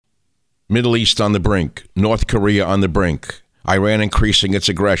Middle East on the brink. North Korea on the brink. Iran increasing its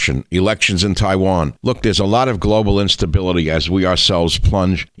aggression, elections in Taiwan. Look, there's a lot of global instability as we ourselves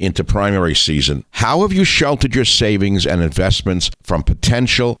plunge into primary season. How have you sheltered your savings and investments from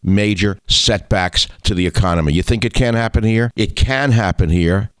potential major setbacks to the economy? You think it can't happen here? It can happen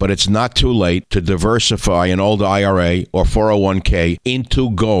here, but it's not too late to diversify an old IRA or 401k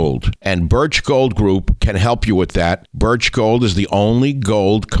into gold. And Birch Gold Group can help you with that. Birch Gold is the only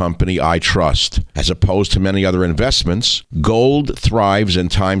gold company I trust. As opposed to many other investments, gold thrives in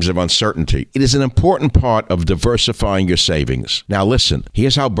times of uncertainty. It is an important part of diversifying your savings. Now listen,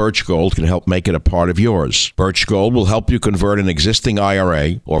 here's how Birch Gold can help make it a part of yours. Birch Gold will help you convert an existing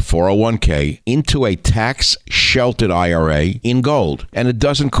IRA or 401k into a tax-sheltered IRA in gold. And it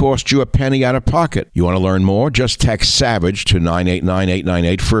doesn't cost you a penny out of pocket. You want to learn more? Just text SAVAGE to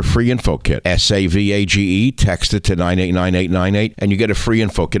 989-898 for a free info kit. SAVAGE, text it to 989-898 and you get a free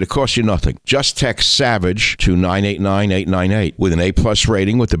info kit. It costs you nothing. Just text SAVAGE to 989-898. With an A-plus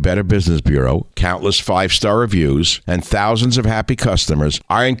rating with the Better Business Bureau, countless 5-star reviews, and thousands of happy customers,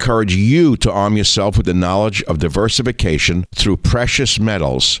 I encourage you to arm yourself with the knowledge of diversification through precious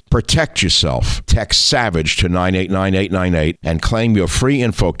metals. Protect yourself. Text SAVAGE to 989-898 and claim your free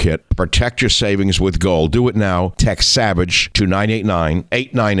info kit. Protect your savings with gold. Do it now. Text SAVAGE to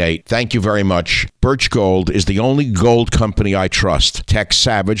 989-898. Thank you very much. Birch Gold is the only gold company I trust. Text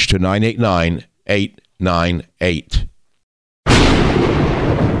SAVAGE to 989-898.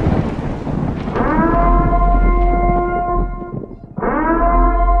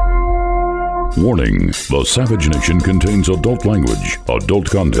 Warning, the Savage Nation contains adult language, adult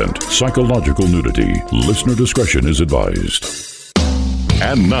content, psychological nudity. Listener discretion is advised.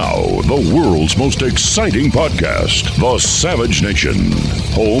 And now, the world's most exciting podcast, The Savage Nation,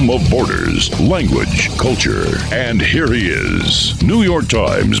 home of borders, language, culture. And here he is, New York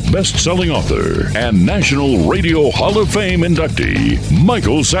Times best-selling author and National Radio Hall of Fame inductee,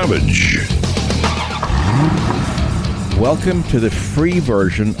 Michael Savage. Welcome to the free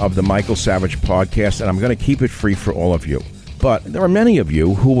version of the Michael Savage podcast, and I'm going to keep it free for all of you. But there are many of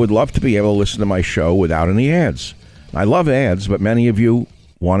you who would love to be able to listen to my show without any ads. I love ads, but many of you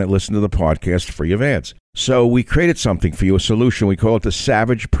want to listen to the podcast free of ads. So we created something for you, a solution. We call it the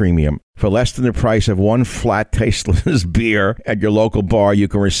Savage Premium. For less than the price of one flat, tasteless beer at your local bar, you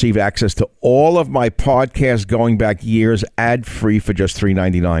can receive access to all of my podcasts going back years, ad-free for just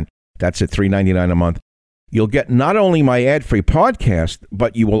 $3.99. That's it, $3.99 a month. You'll get not only my ad-free podcast,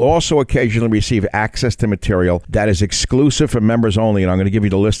 but you will also occasionally receive access to material that is exclusive for members only, and I'm going to give you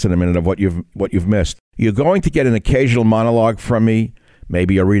the list in a minute of what you've missed. You're going to get an occasional monologue from me,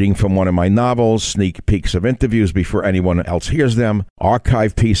 maybe a reading from one of my novels, sneak peeks of interviews before anyone else hears them,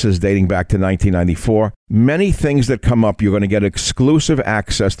 archive pieces dating back to 1994. Many things that come up, you're going to get exclusive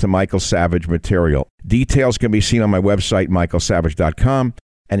access to Michael Savage material. Details can be seen on my website, michaelsavage.com,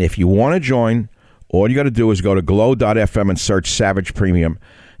 and if you want to join, all you got to do is go to glow.fm and search Savage Premium.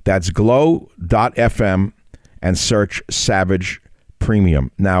 That's glow.fm and search Savage Premium.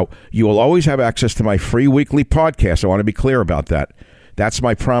 Now, you will always have access to my free weekly podcast. I want to be clear about that. That's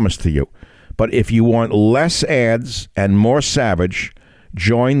my promise to you. But if you want less ads and more Savage,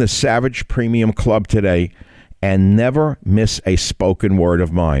 join the Savage Premium Club today and never miss a spoken word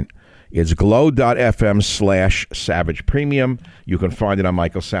of mine. It's glow.fm/Savage Premium. You can find it on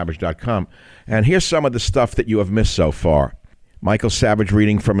michaelsavage.com. And here's some of the stuff that you have missed so far. Michael Savage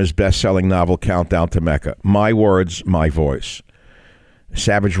reading from his best-selling novel, Countdown to Mecca. My words, my voice.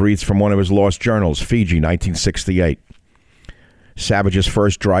 Savage reads from one of his lost journals, Fiji, 1968. Savage's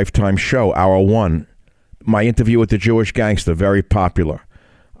first drive time show, Hour One. My interview with the Jewish gangster, very popular.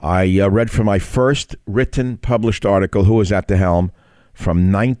 I read from my first written, published article, Who Was at the Helm,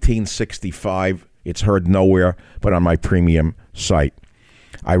 from 1965. It's heard nowhere but on my premium site.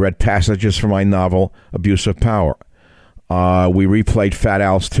 I read passages from my novel, Abuse of Power. We replayed Fat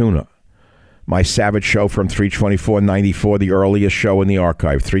Al's Tuna. My Savage show from 3/24/94, the earliest show in the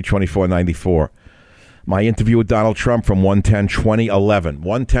archive, 3/24/94. My interview with Donald Trump from 1/10/2011.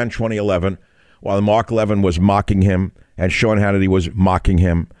 1/10/2011, while Mark Levin was mocking him and Sean Hannity was mocking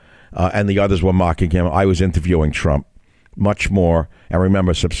him and the others were mocking him, I was interviewing Trump. Much more. And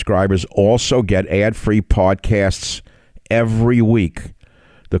remember, subscribers also get ad-free podcasts every week.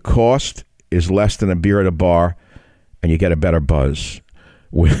 The cost is less than a beer at a bar, and you get a better buzz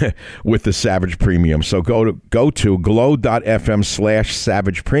with the Savage Premium. So go to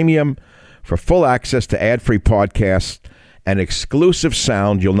glow.fm/Savage Premium for full access to ad-free podcasts and exclusive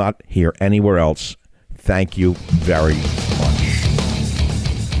sound you'll not hear anywhere else. Thank you very much.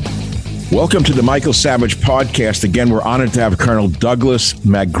 Welcome to the Michael Savage podcast. Again, we're honored to have Colonel Douglas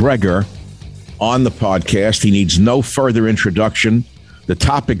Macgregor on the podcast. He needs no further introduction. The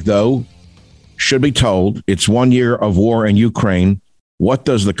topic, though, should be told. It's 1 year of war in Ukraine. What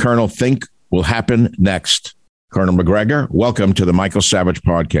does the Colonel think will happen next? Colonel Macgregor, welcome to the Michael Savage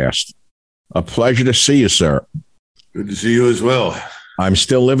Podcast. A pleasure to see you, sir. Good to see you as well. I'm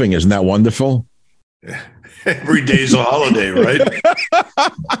still living. Isn't that wonderful? Every day's a holiday, right?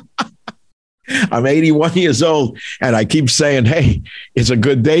 I'm 81 years old, and I keep saying, hey, it's a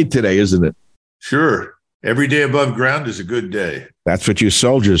good day today, isn't it? Sure. Every day above ground is a good day. That's what you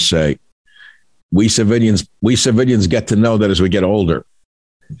soldiers say. We civilians get to know that as we get older.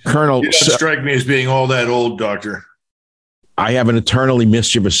 Colonel, you don't strike me as being all that old, Doctor. I have an eternally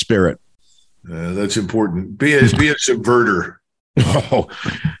mischievous spirit. That's important. Be a subverter.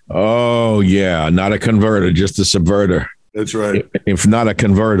 Oh, yeah. Not a converter, just a subverter. That's right. If not a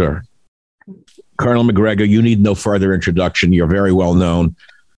converter. Colonel Macgregor, you need no further introduction. You're very well known.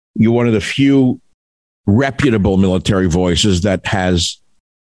 You're one of the few reputable military voices that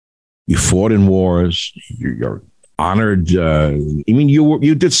you fought in wars. You're honored.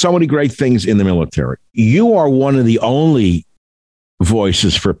 You did so many great things in the military. You are one of the only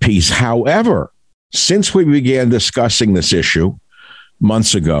voices for peace. However, since we began discussing this issue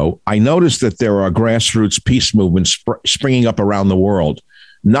months ago, I noticed that there are grassroots peace movements springing up around the world,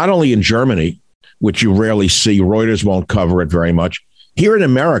 not only in Germany, which you rarely see. Reuters won't cover it very much. Here in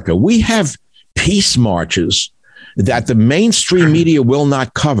America, we have peace marches that the mainstream media will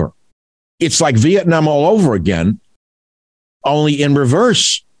not cover. It's like Vietnam all over again, only in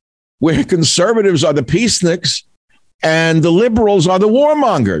reverse, where conservatives are the peaceniks and the liberals are the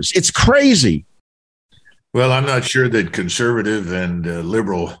warmongers. It's crazy. Well, I'm not sure that conservative and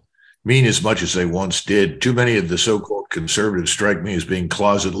liberal mean as much as they once did. Too many of the so-called conservatives strike me as being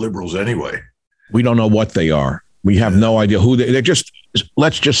closet liberals anyway. We don't know what they are. We have no idea who they're just,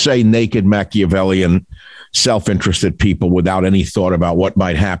 let's just say, naked Machiavellian, self-interested people without any thought about what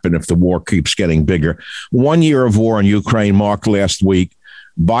might happen if the war keeps getting bigger. 1 year of war in Ukraine marked last week.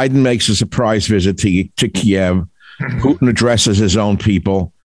 Biden makes a surprise visit to Kiev. Putin addresses his own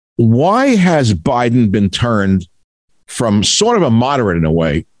people. Why has Biden been turned from sort of a moderate in a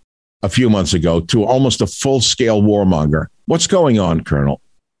way a few months ago to almost a full-scale warmonger? What's going on, Colonel?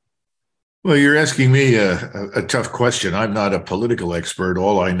 Well, you're asking me a tough question. I'm not a political expert.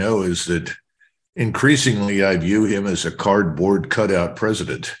 All I know is that increasingly I view him as a cardboard cutout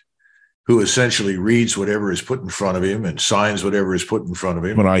president who essentially reads whatever is put in front of him and signs whatever is put in front of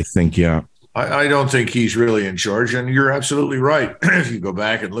him. But I think, yeah. I don't think he's really in charge. And you're absolutely right. If you go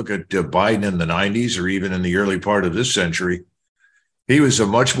back and look at Biden in the 90s or even in the early part of this century, he was a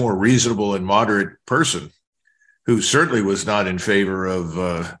much more reasonable and moderate person who certainly was not in favor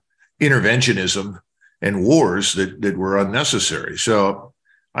of interventionism and wars that were unnecessary. So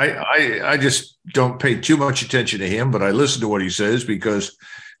I just don't pay too much attention to him, but I listen to what he says because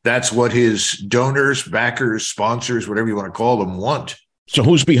that's what his donors, backers, sponsors, whatever you want to call them, want. So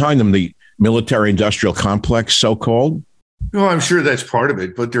who's behind them? The military-industrial complex, so-called? No, I'm sure that's part of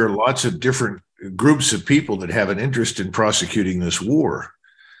it, but there are lots of different groups of people that have an interest in prosecuting this war.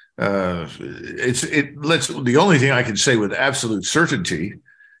 The only thing I can say with absolute certainty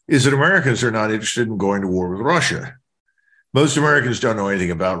is that Americans are not interested in going to war with Russia. Most Americans don't know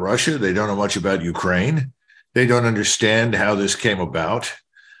anything about Russia. They don't know much about Ukraine. They don't understand how this came about.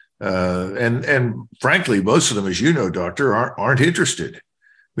 And frankly, most of them, as you know, Doctor, aren't interested.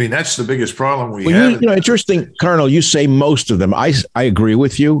 I mean, that's the biggest problem we have. Interesting, Colonel, you say most of them. I agree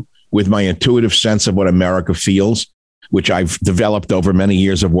with you with my intuitive sense of what America feels, which I've developed over many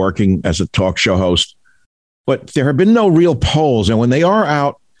years of working as a talk show host. But there have been no real polls. And when they are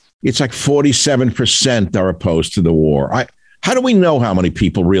out, it's like 47% are opposed to the war. How do we know how many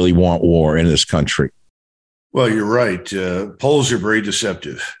people really want war in this country? Well, you're right. Polls are very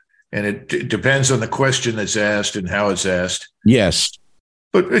deceptive. And it depends on the question that's asked and how it's asked. Yes.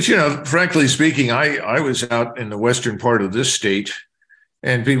 But you know, frankly speaking, I was out in the western part of this state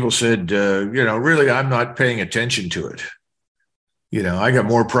and people said, really, I'm not paying attention to it. You know, I got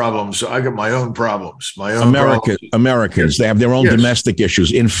more problems. I got my own problems, Americans, they have their own domestic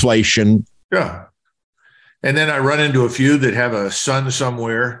issues, inflation. Yeah. And then I run into a few that have a son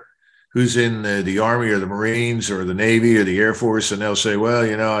somewhere who's in the Army or the Marines or the Navy or the Air Force. And they'll say, well,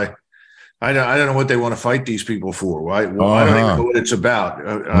 I don't know what they want to fight these people for. I don't even know what it's about.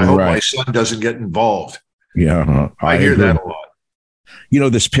 I hope my son doesn't get involved. Yeah. I hear that a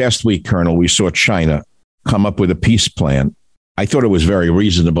lot. This past week, Colonel, we saw China come up with a peace plan. I thought it was very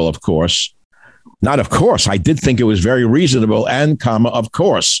reasonable, of course. Not of course. I did think it was very reasonable and, of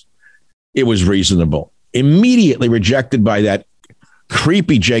course, it was reasonable. Immediately rejected by that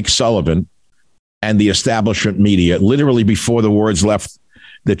creepy Jake Sullivan, and the establishment media, literally before the words left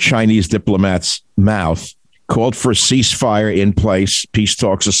the Chinese diplomat's mouth, called for a ceasefire in place, peace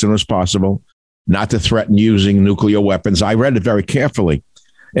talks as soon as possible, not to threaten using nuclear weapons. I read it very carefully.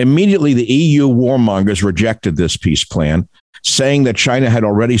 Immediately, the EU warmongers rejected this peace plan, saying that China had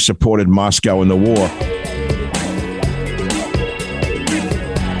already supported Moscow in the war.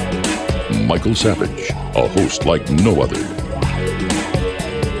 Michael Savage, a host like no other.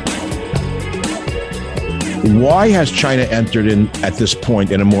 Why has China entered in at this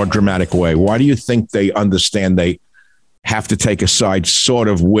point in a more dramatic way? Why do you think they understand they have to take a side sort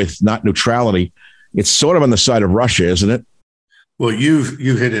of with not neutrality? It's sort of on the side of Russia, isn't it? Well, you've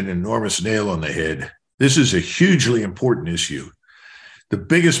hit an enormous nail on the head. This is a hugely important issue. The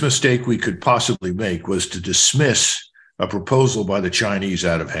biggest mistake we could possibly make was to dismiss a proposal by the Chinese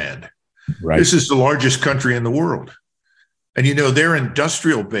out of hand. Right. This is the largest country in the world. And, their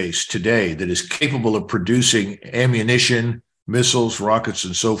industrial base today that is capable of producing ammunition, missiles, rockets,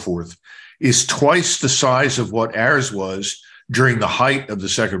 and so forth is twice the size of what ours was during the height of the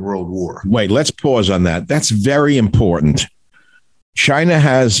Second World War. Wait, let's pause on that. That's very important. China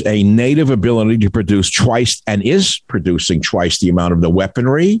has a native ability to produce twice and is producing twice the amount of the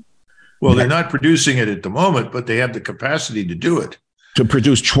weaponry. Well, they're not producing it at the moment, but they have the capacity to do it. To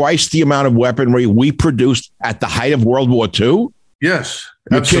produce twice the amount of weaponry we produced at the height of World War II? Yes,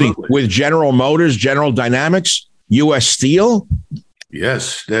 You're absolutely. kidding. With General Motors, General Dynamics, U.S. Steel?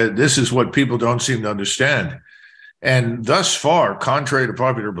 Yes, this is what people don't seem to understand. And thus far, contrary to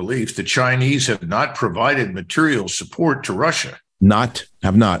popular belief, the Chinese have not provided material support to Russia.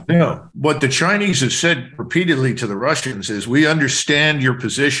 Have not. No. What the Chinese have said repeatedly to the Russians is, we understand your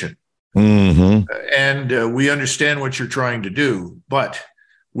position. Mm-hmm. And we understand what you're trying to do, but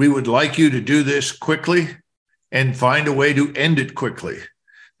we would like you to do this quickly and find a way to end it quickly.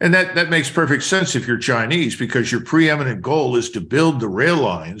 And that makes perfect sense if you're Chinese, because your preeminent goal is to build the rail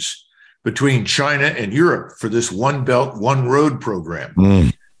lines between China and Europe for this One Belt, One Road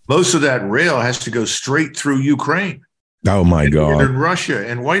program. Most of that rail has to go straight through Ukraine. Oh, my God. And Russia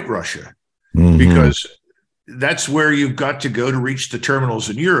and White Russia, because that's where you've got to go to reach the terminals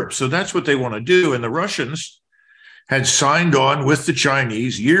in Europe. So that's what they want to do. And the Russians had signed on with the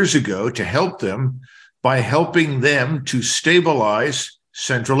Chinese years ago to help them by helping them to stabilize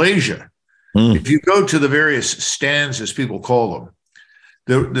Central Asia. If you go to the various stands, as people call them,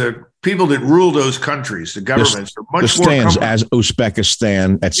 the people that rule those countries, the governments, are much more stands as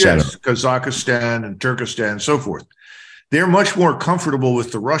Uzbekistan, etc. Yes, Kazakhstan and Turkestan and so forth. They're much more comfortable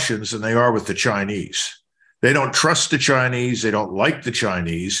with the Russians than they are with the Chinese. They don't trust the Chinese. They don't like the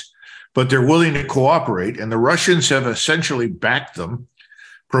Chinese, but they're willing to cooperate. And the Russians have essentially backed them,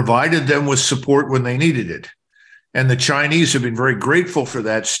 provided them with support when they needed it. And the Chinese have been very grateful for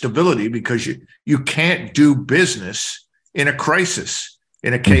that stability, because you can't do business in a crisis,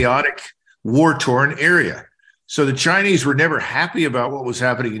 in a chaotic, war-torn area. So the Chinese were never happy about what was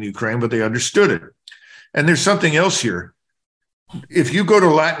happening in Ukraine, but they understood it. And there's something else here. If you go to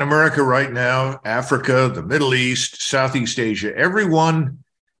Latin America right now, Africa, the Middle East, Southeast Asia, everyone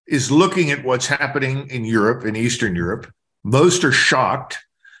is looking at what's happening in Europe, in Eastern Europe. Most are shocked,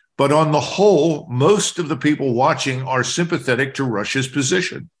 but on the whole, most of the people watching are sympathetic to Russia's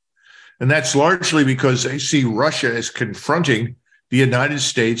position. And that's largely because they see Russia as confronting the United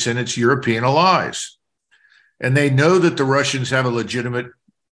States and its European allies. And they know that the Russians have a legitimate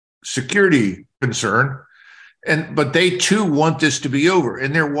security concern, but they too want this to be over,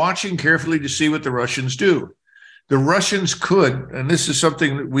 and they're watching carefully to see what the Russians do. The Russians could, and this is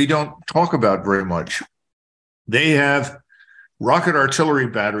something that we don't talk about very much, they have rocket artillery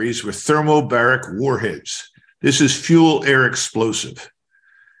batteries with thermobaric warheads. This is fuel-air explosive.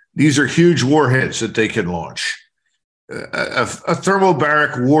 These are huge warheads that they can launch. A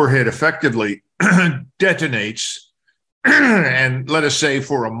thermobaric warhead effectively detonates, and let us say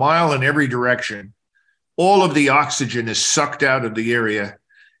for a mile in every direction, all of the oxygen is sucked out of the area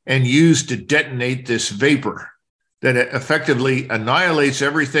and used to detonate this vapor that effectively annihilates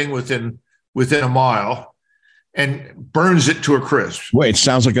everything within a mile and burns it to a crisp. Wait, it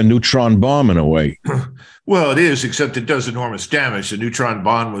sounds like a neutron bomb in a way. Well, it is, except it does enormous damage. The neutron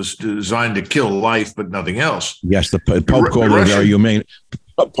bomb was designed to kill life, but nothing else. Yes, the Pope called it very humane.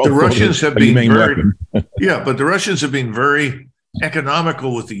 The Russians have been very, but the Russians have been very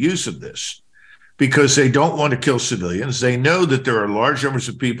economical with the use of this, because they don't want to kill civilians. They know that there are large numbers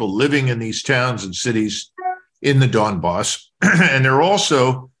of people living in these towns and cities in the Donbass, and they're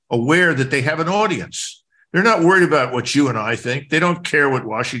also aware that they have an audience. They're not worried about what you and I think. They don't care what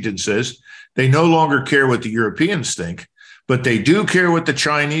Washington says. They no longer care what the Europeans think, But they do care what the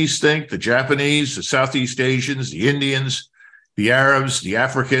Chinese think, the Japanese, the Southeast Asians, the Indians, the Arabs, the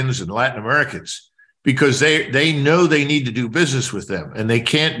Africans, and Latin Americans, because they know they need to do business with them, and they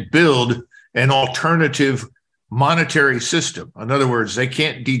can't build an alternative monetary system. In other words, they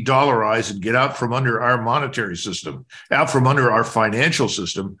can't de-dollarize and get out from under our monetary system, out from under our financial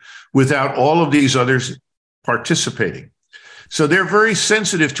system, without all of these others participating. So they're very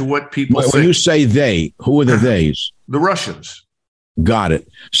sensitive to what people think. When you say they, who are the theys? The Russians. Got it.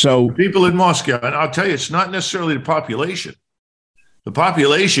 So the people in Moscow, and I'll tell you, it's not necessarily the population. The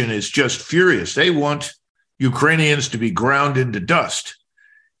population is just furious. They want Ukrainians to be ground into dust.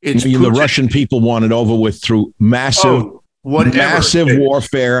 It's the Russian people want it over with through massive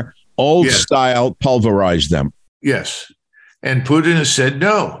warfare, old style, pulverize them. Yes. And Putin has said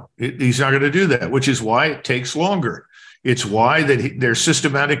no, he's not going to do that, which is why it takes longer. It's why they're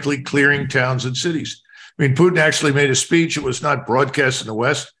systematically clearing towns and cities. I mean, Putin actually made a speech. It was not broadcast in the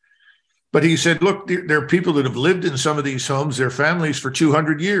West, but he said, look, there are people that have lived in some of these homes, their families, for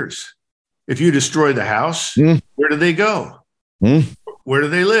 200 years. If you destroy the house, where do they go? Where do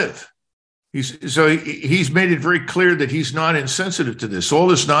they live? He's made it very clear that he's not insensitive to this. All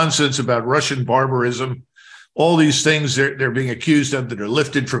this nonsense about Russian barbarism, all these things they're being accused of that are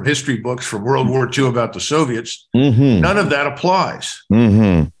lifted from history books from World War II about the Soviets, none of that applies.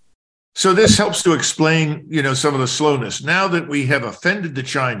 So this helps to explain, some of the slowness. Now that we have offended the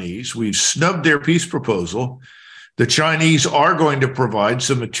Chinese, we've snubbed their peace proposal, the Chinese are going to provide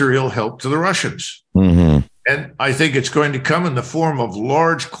some material help to the Russians. And I think it's going to come in the form of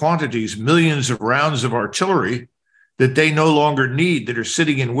large quantities, millions of rounds of artillery that they no longer need, that are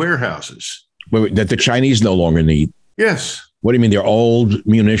sitting in warehouses. Wait, that the Chinese no longer need? Yes. What do you mean? They're old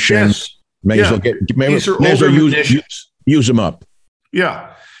munitions? Yes. These are older munitions. Use them up.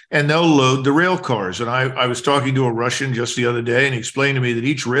 Yeah. And they'll load the rail cars. And I was talking to a Russian just the other day, and he explained to me that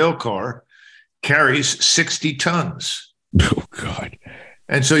each rail car carries 60 tons. Oh, God.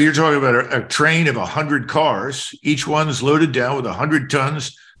 And so you're talking about a train of 100 cars. Each one's loaded down with 100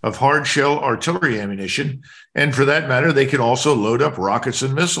 tons of hard shell artillery ammunition. And for that matter, they can also load up rockets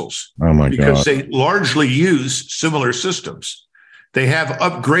and missiles. Oh, my God. Because they largely use similar systems. They have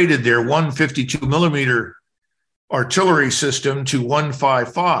upgraded their 152 millimeter artillery system to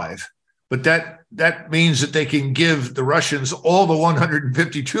 155, but that means that they can give the Russians all the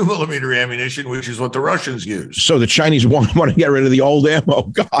 152 millimeter ammunition, which is what the Russians use. So the Chinese want to get rid of the old ammo.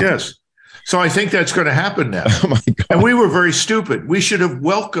 God. Yes. So I think that's going to happen now. Oh, my God. And we were very stupid. We should have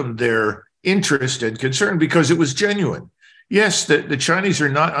welcomed their interest and concern because it was genuine. Yes, the Chinese are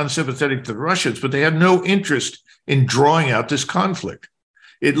not unsympathetic to the Russians, but they have no interest in drawing out this conflict.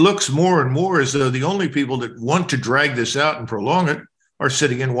 It looks more and more as though the only people that want to drag this out and prolong it are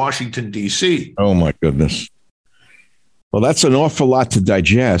sitting in Washington, D.C. Oh, my goodness. Well, that's an awful lot to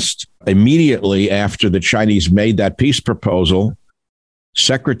digest. Immediately after the Chinese made that peace proposal,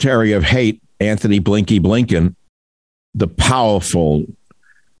 Secretary of Hate, Anthony Blinky Blinken, the powerful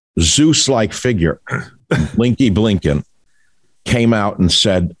Zeus-like figure, Blinky Blinken, came out and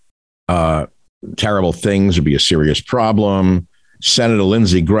said terrible things would be a serious problem. Senator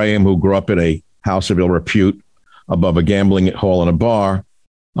Lindsey Graham, who grew up in a house of ill repute above a gambling hall and a bar,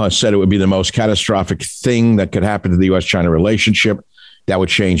 said it would be the most catastrophic thing that could happen to the U.S.-China relationship. That would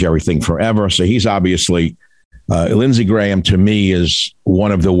change everything forever. So he's obviously, Lindsey Graham, to me, is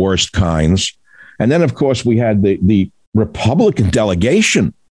one of the worst kinds. And then, of course, we had the Republican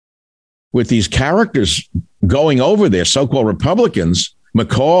delegation with these characters going over there, so-called Republicans,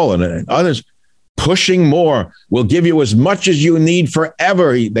 McCall and others, pushing more. We'll give you as much as you need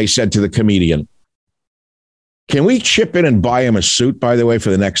forever, they said to the comedian. Can we chip in and buy him a suit, by the way,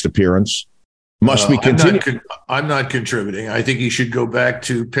 for the next appearance? Must we continue? I'm not contributing. I think he should go back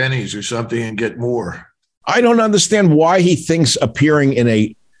to pennies or something and get more. I don't understand why he thinks appearing in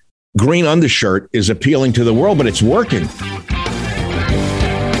a green undershirt is appealing to the world, but it's working.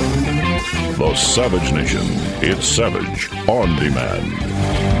 The Savage Nation. It's Savage on Demand.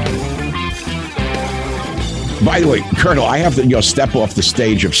 By the way, Colonel, I have to step off the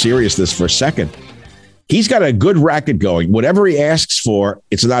stage of seriousness for a second. He's got a good racket going. Whatever he asks for,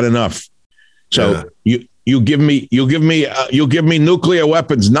 it's not enough. So you give me nuclear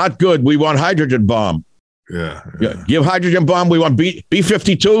weapons. Not good. We want hydrogen bomb. Yeah. Give hydrogen bomb. We want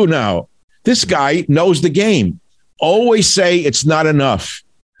B-52 now. This guy knows the game. Always say it's not enough.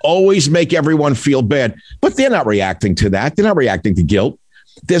 Always make everyone feel bad. But they're not reacting to that. They're not reacting to guilt.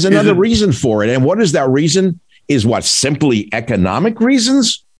 There's another reason for it. And what is that reason? Is what, simply economic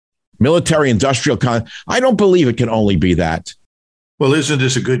reasons? Military industrial I don't believe it can only be that. Well, isn't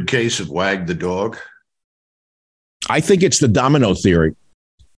this a good case of wag the dog? I think it's the domino theory.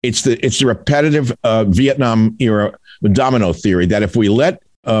 It's the repetitive Vietnam era domino theory that if we let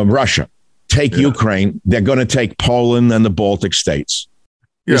Russia take Ukraine, they're going to take Poland and the Baltic states.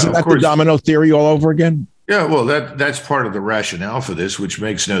 Yeah, Isn't that the domino theory all over again? Yeah, well, that's part of the rationale for this, which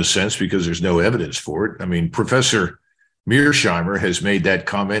makes no sense because there's no evidence for it. I mean, Professor Mearsheimer has made that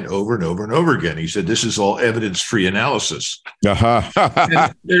comment over and over and over again. He said this is all evidence-free analysis. Uh-huh.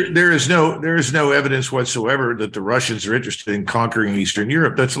 there is no evidence whatsoever that the Russians are interested in conquering Eastern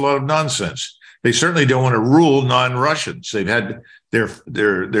Europe. That's a lot of nonsense. They certainly don't want to rule non-Russians. They've had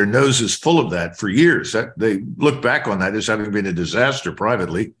their noses full of that for years. They look back on that as having been a disaster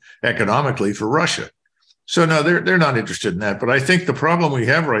privately, economically for Russia. So no, they're not interested in that. But I think the problem we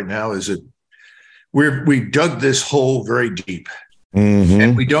have right now is that we dug this hole very deep,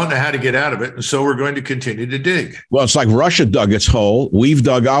 and we don't know how to get out of it. And so we're going to continue to dig. Well, it's like Russia dug its hole. We've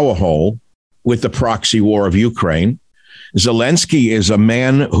dug our hole with the proxy war of Ukraine. Zelensky is a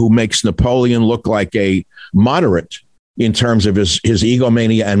man who makes Napoleon look like a moderate in terms of his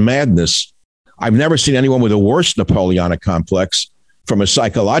egomania and madness. I've never seen anyone with a worse Napoleonic complex from a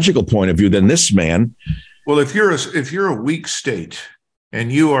psychological point of view than this man. Well, if you're a weak state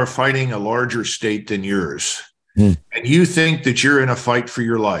and you are fighting a larger state than yours, and you think that you're in a fight for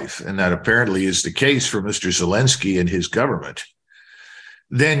your life, and that apparently is the case for Mr. Zelensky and his government,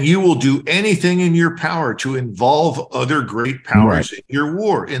 then you will do anything in your power to involve other great powers in your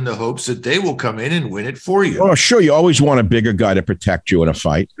war in the hopes that they will come in and win it for you. Oh, sure. You always want a bigger guy to protect you in a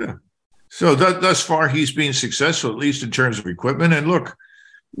fight. Yeah. So thus far, he's been successful, at least in terms of equipment. And look,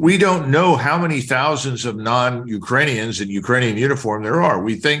 we don't know how many thousands of non-Ukrainians in Ukrainian uniform there are.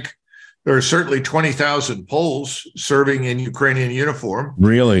 We think there are certainly 20,000 Poles serving in Ukrainian uniform.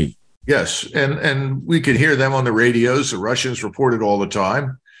 Really? Yes. And we could hear them on the radios. The Russians report it all the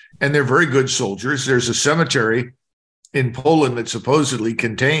time. And they're very good soldiers. There's a cemetery in Poland that supposedly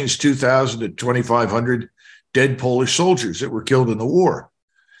contains 2,000 to 2,500 dead Polish soldiers that were killed in the war.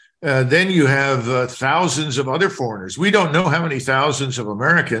 Then you have thousands of other foreigners. We don't know how many thousands of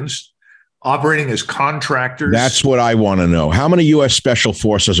Americans operating as contractors. That's what I want to know. How many U.S. Special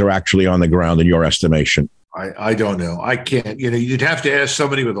Forces are actually on the ground in your estimation? I don't know. I can't. You'd have to ask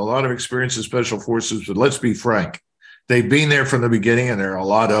somebody with a lot of experience in Special Forces, but let's be frank. They've been there from the beginning, and there are a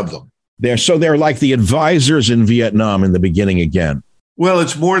lot of them. They're like the advisors in Vietnam in the beginning again. Well,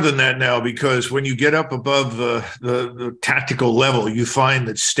 it's more than that now, because when you get up above the tactical level, you find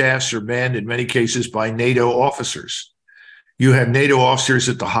that staffs are manned in many cases by NATO officers. You have NATO officers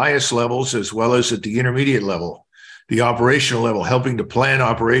at the highest levels as well as at the intermediate level, the operational level, helping to plan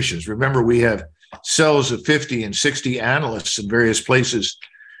operations. Remember, we have cells of 50 and 60 analysts in various places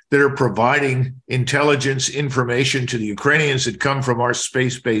that are providing intelligence information to the Ukrainians that come from our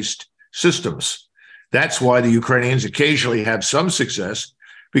space-based systems. That's why the Ukrainians occasionally have some success,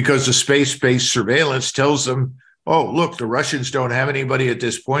 because the space-based surveillance tells them, oh, look, the Russians don't have anybody at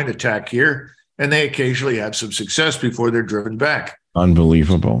this point attack here, and they occasionally have some success before they're driven back.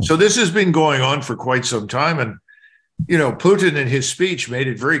 Unbelievable. So this has been going on for quite some time. And, Putin in his speech made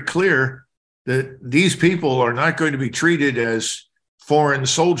it very clear that these people are not going to be treated as foreign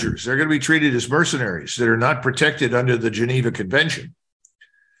soldiers. They're going to be treated as mercenaries that are not protected under the Geneva Convention.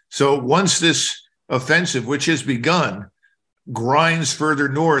 So once this offensive, which has begun, grinds further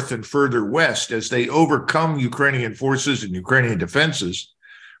north and further west as they overcome Ukrainian forces and Ukrainian defenses,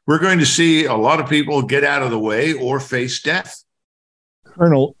 we're going to see a lot of people get out of the way or face death.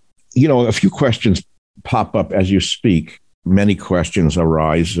 Colonel, a few questions pop up as you speak. Many questions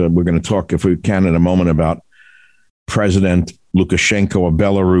arise. We're going to talk, if we can, in a moment about President Lukashenko of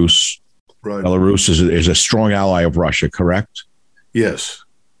Belarus. Right. Belarus is a strong ally of Russia, correct? Yes.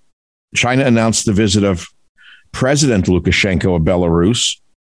 China announced the visit of President Lukashenko of Belarus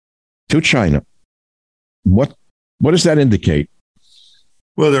to China. What does that indicate?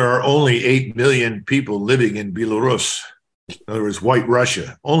 Well, there are only 8 million people living in Belarus. In other words, white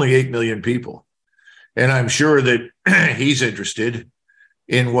Russia, only 8 million people. And I'm sure that he's interested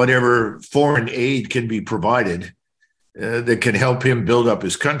in whatever foreign aid can be provided that can help him build up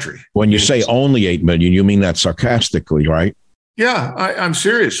his country. When you say only 8 million, you mean that sarcastically, right? Yeah, I'm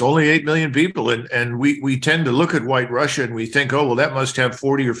serious. Only 8 million people. And we tend to look at white Russia and we think, oh, well, that must have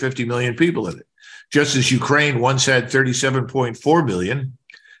 40 or 50 million people in it. Just as Ukraine once had 37.4 million,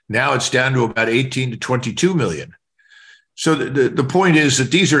 now it's down to about 18 to 22 million. So the point is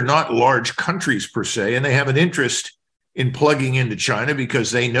that these are not large countries per se, and they have an interest in plugging into China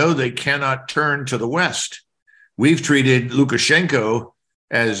because they know they cannot turn to the West. We've treated Lukashenko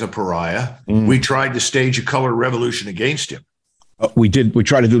as a pariah. We tried to stage a color revolution against him. We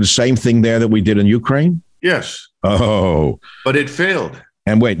tried to do the same thing there that we did in Ukraine? Yes. Oh. But it failed.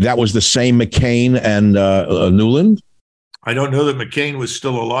 And wait, that was the same McCain and Newland? I don't know that McCain was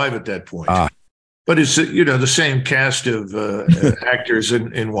still alive at that point. But it's, the same cast of actors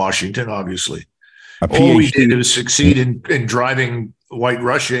in Washington, obviously. All we did was succeed in driving White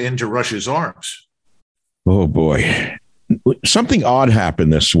Russia into Russia's arms. Oh, boy. Something odd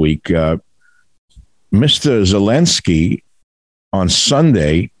happened this week. Mr. Zelensky on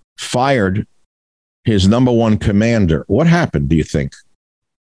Sunday fired his number one commander. What happened, do you think?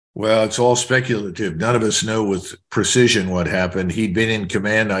 Well, it's all speculative. None of us know with precision what happened. He'd been in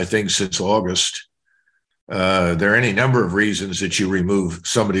command, I think, since August. There are any number of reasons that you remove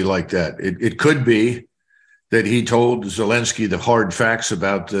somebody like that. It could be that he told Zelensky the hard facts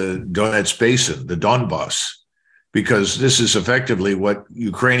about the Donetsk Basin, the Donbass, because this is effectively what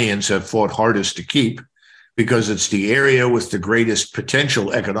Ukrainians have fought hardest to keep, because it's the area with the greatest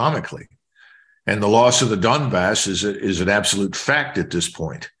potential economically. And the loss of the Donbass is an absolute fact at this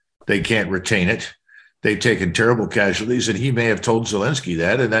point. They can't retain it. They've taken terrible casualties, and he may have told Zelensky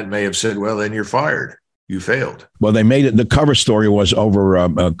that, and that may have said, well, then you're fired. You failed. Well, they made it. The cover story was over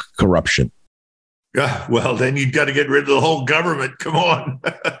corruption. Yeah, well, then you've got to get rid of the whole government. Come on.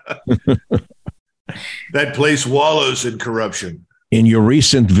 That place wallows in corruption. In your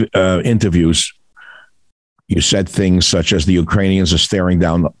recent interviews, you said things such as the Ukrainians are staring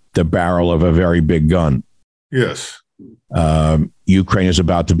down the barrel of a very big gun. Yes. Ukraine is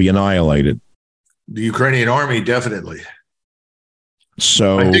about to be annihilated. The Ukrainian army, definitely.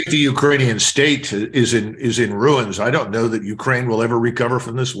 So I think the Ukrainian state is in ruins. I don't know that Ukraine will ever recover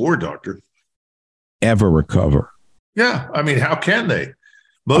from this war, Doctor. Ever recover? Yeah. I mean, how can they?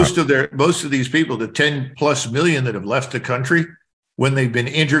 Most of these people, the 10 plus million that have left the country, when they've been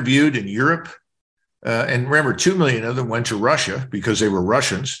interviewed in Europe, and remember, 2 million of them went to Russia because they were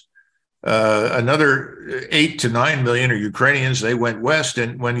Russians. Another 8 to 9 million are Ukrainians. They went west.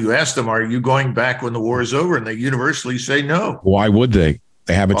 And when you ask them, are you going back when the war is over? And they universally say no. Why would they?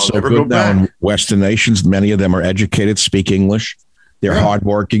 They have it so good now in Western nations. Many of them are educated, speak English. They're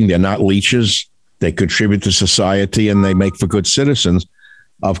hardworking. They're not leeches. They contribute to society, and they make for good citizens.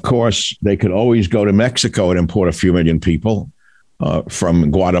 Of course, they could always go to Mexico and import a few million people from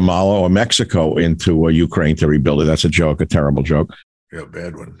Guatemala or Mexico into Ukraine to rebuild it. That's a joke, a terrible joke. Yeah,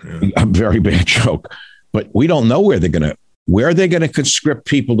 bad one. Yeah. A very bad joke. But we don't know where they're going to conscript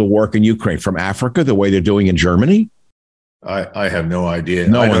people to work in Ukraine, from Africa, the way they're doing in Germany. I have no idea.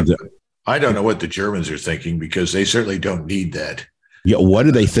 I don't know what the Germans are thinking, because they certainly don't need that. Yeah, what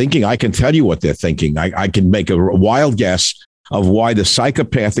are they thinking? I can tell you what they're thinking. I can make a wild guess of why the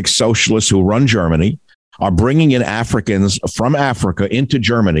psychopathic socialists who run Germany are bringing in Africans from Africa into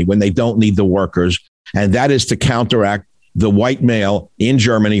Germany when they don't need the workers. And that is to counteract the white male in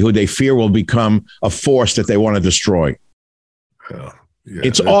Germany, who they fear will become a force that they want to destroy.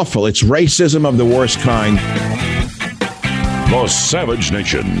 It's awful. It's racism of the worst kind. The Savage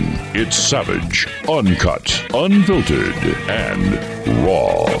Nation. It's savage, uncut, unfiltered, and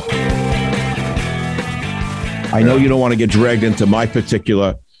raw. I know you don't want to get dragged into my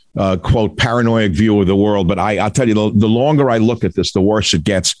particular, quote, paranoid view of the world, but I'll tell you, the longer I look at this, the worse it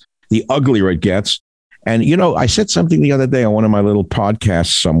gets, the uglier it gets. And, I said something the other day on one of my little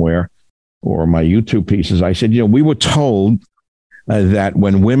podcasts somewhere, or my YouTube pieces. I said, we were told that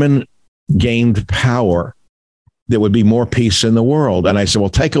when women gained power, there would be more peace in the world. And I said, well,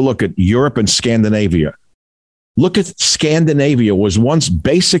 take a look at Europe and Scandinavia. Look at Scandinavia. Was once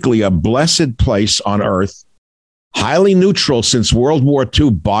basically a blessed place on earth, highly neutral since World War II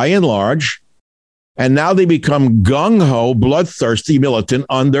by and large. And now they become gung-ho, bloodthirsty, militant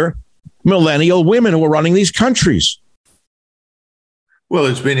under millennial women who are running these countries. Well,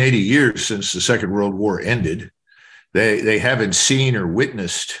 it's been 80 years since the Second World War ended. They haven't seen or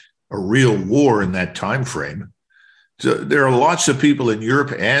witnessed a real war in that time frame. So there are lots of people in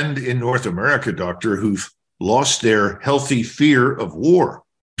Europe and in North America, Doctor, who've lost their healthy fear of war.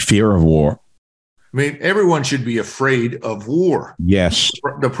 Fear of war. I mean, everyone should be afraid of war. Yes.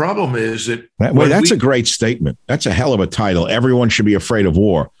 The problem is that... that's a great statement. That's a hell of a title. Everyone should be afraid of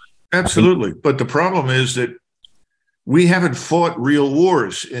war. Absolutely. But the problem is that we haven't fought real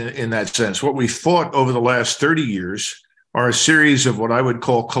wars in that sense. What we fought over the last 30 years are a series of what I would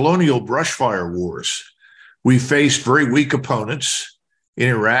call colonial brushfire wars. We faced very weak opponents in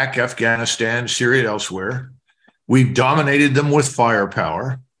Iraq, Afghanistan, Syria, elsewhere. We've dominated them with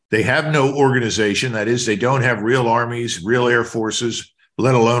firepower. They have no organization. That is, they don't have real armies, real air forces,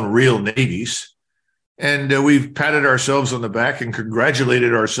 let alone real navies. And we've patted ourselves on the back and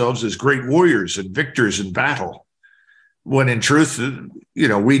congratulated ourselves as great warriors and victors in battle. when in truth,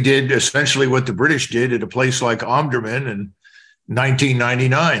 we did essentially what the British did at a place like Omdurman in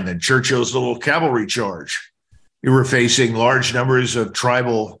 1999, then Churchill's little cavalry charge. You were facing large numbers of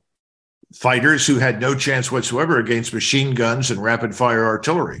tribal fighters who had no chance whatsoever against machine guns and rapid fire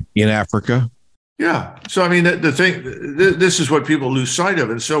artillery. In Africa? Yeah. So, I mean, the thing, this is what people lose sight of.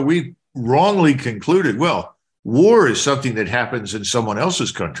 And so we wrongly concluded, well, war is something that happens in someone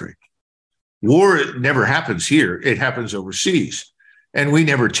else's country. War never happens here. It happens overseas. And we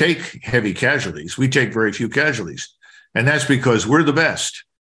never take heavy casualties. We take very few casualties. And that's because we're the best.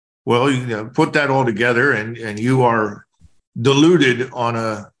 Well, put that all together and you are deluded on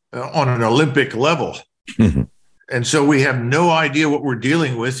an Olympic level. Mm-hmm. And so we have no idea what we're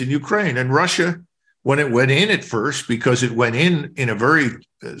dealing with in Ukraine. And Russia, when it went in at first, because it went in a very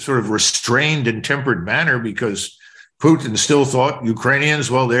sort of restrained and tempered manner, because Putin still thought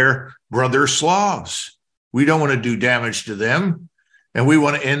Ukrainians, well, they're brother Slavs. We don't want to do damage to them. And we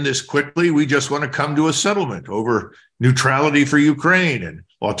want to end this quickly. We just want to come to a settlement over neutrality for Ukraine and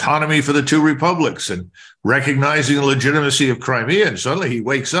autonomy for the two republics and recognizing the legitimacy of Crimea. And suddenly he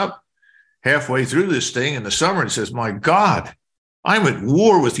wakes up halfway through this thing in the summer and says, my God, I'm at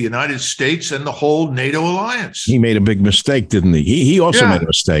war with the United States and the whole NATO alliance. He made a big mistake, didn't he? He also made a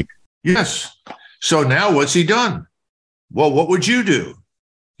mistake. Yes. So now what's he done? Well, what would you do?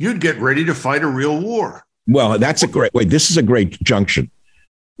 You'd get ready to fight a real war. Well, this is a great junction.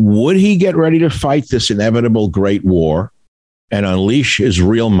 Would he get ready to fight this inevitable great war and unleash his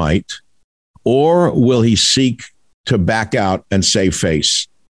real might, or will he seek to back out and save face?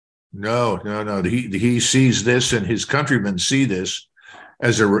 No. He sees this, and his countrymen see this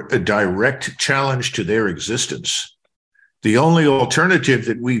as a direct challenge to their existence. The only alternative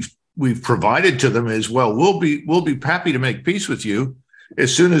that we've provided to them is, well, we'll be happy to make peace with you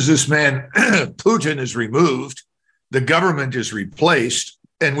as soon as this man Putin is removed, the government is replaced,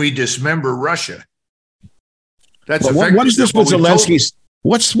 and we dismember Russia. That's what is this with Zelensky?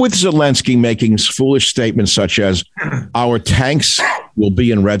 What's with Zelensky making foolish statements such as our tanks will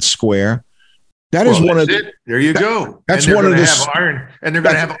be in Red Square? That is one of it. There you go. That's one of the iron, and they're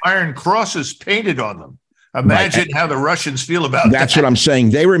going to have iron crosses painted on them. Imagine how the Russians feel about that. That's what I'm saying.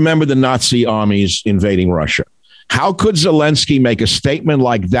 They remember the Nazi armies invading Russia. How could Zelensky make a statement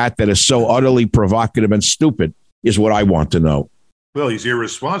like that is so utterly provocative and stupid is what I want to know. Well, he's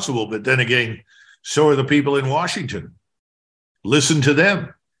irresponsible, but then again, so are the people in Washington. Listen to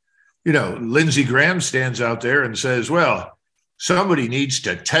them. Lindsey Graham stands out there and says, well, somebody needs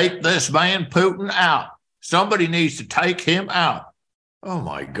to take this man Putin out. Somebody needs to take him out. Oh,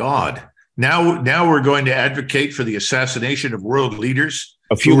 my God. Now we're going to advocate for the assassination of world leaders.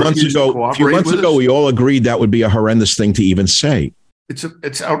 A few months ago, we all agreed that would be a horrendous thing to even say.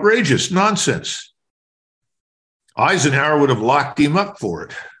 It's outrageous nonsense. Eisenhower would have locked him up for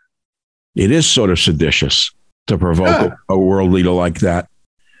it. It is sort of seditious to provoke a world leader like that.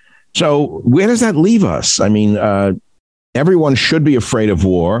 So where does that leave us? I mean, everyone should be afraid of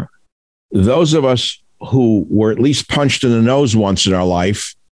war. Those of us who were at least punched in the nose once in our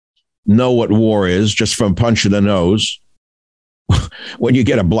life know what war is just from punch in the nose. When you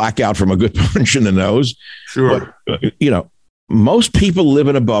get a blackout from a good punch in the nose. Sure. But, most people live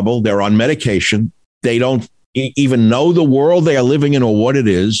in a bubble. They're on medication. They don't even know the world they are living in or what it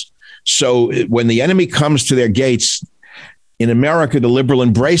is. So when the enemy comes to their gates, in America, the liberal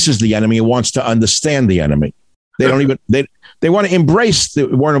embraces the enemy and wants to understand the enemy. They don't even, they want to embrace the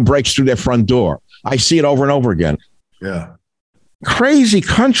one who breaks through their front door. I see it over and over again. Yeah. Crazy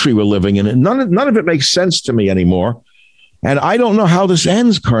country we're living in. And none of it makes sense to me anymore. And I don't know how this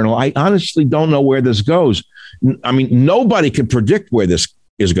ends, Colonel. I honestly don't know where this goes. I mean, nobody can predict where this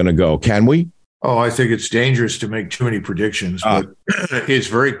is going to go. Can we? Oh, I think it's dangerous to make too many predictions, but it's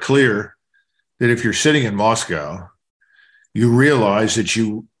very clear that if you're sitting in Moscow, you realize that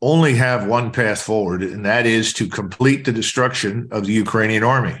you only have one path forward, and that is to complete the destruction of the Ukrainian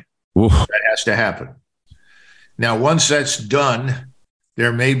army. Oof. That has to happen. Now, once that's done,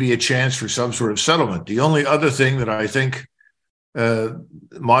 there may be a chance for some sort of settlement. The only other thing that I think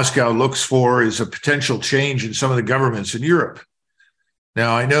Moscow looks for is a potential change in some of the governments in Europe.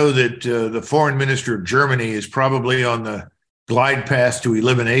 Now, I know that the foreign minister of Germany is probably on the glide path to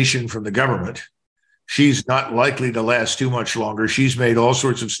elimination from the government. She's not likely to last too much longer. She's made all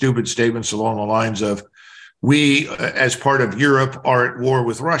sorts of stupid statements along the lines of, we, as part of Europe, are at war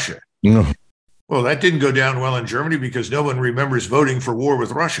with Russia. Mm. Well, that didn't go down well in Germany because no one remembers voting for war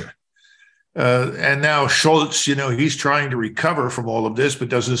with Russia. And now Scholz, he's trying to recover from all of this, but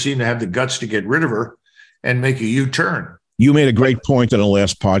doesn't seem to have the guts to get rid of her and make a U-turn. You made a great point on the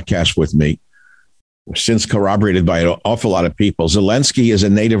last podcast with me. since corroborated by an awful lot of people. Zelensky is a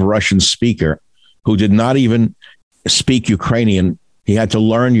native Russian speaker who did not even speak Ukrainian. He had to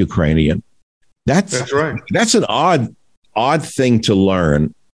learn Ukrainian. That's right. That's an odd thing to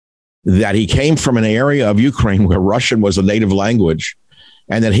learn, that he came from an area of Ukraine where Russian was a native language,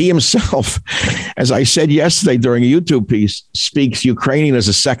 and that he himself, as I said yesterday during a YouTube piece, speaks Ukrainian as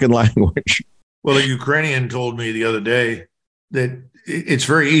a second language. Well, a Ukrainian told me the other day that it's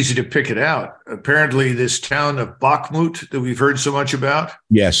very easy to pick it out. Apparently, this town of Bakhmut that we've heard so much about,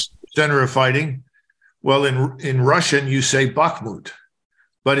 yes, center of fighting. Well, in Russian, you say Bakhmut.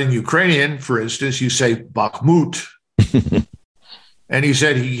 But in Ukrainian, for instance, you say Bakhmut. And he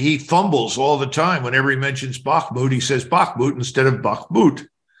said he fumbles all the time. Whenever he mentions Bakhmut, he says Bakhmut instead of Bakhmut.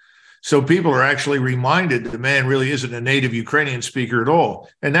 So people are actually reminded that the man really isn't a native Ukrainian speaker at all.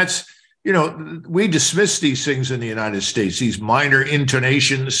 And that's, we dismiss these things in the United States, these minor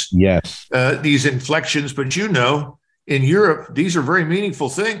intonations, yes, these inflections. But in Europe, these are very meaningful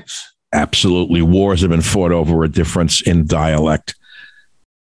things. Absolutely. Wars have been fought over a difference in dialect.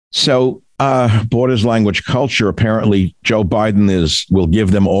 So borders, language, culture, apparently Joe Biden will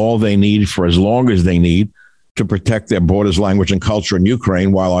give them all they need for as long as they need to protect their borders, language, and culture in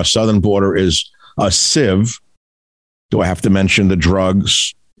Ukraine, while our southern border is a sieve. Do I have to mention the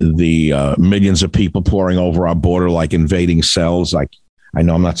drugs, the millions of people pouring over our border like invading cells? I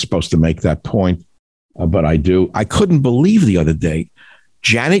know I'm not supposed to make that point, but I do. I couldn't believe the other day,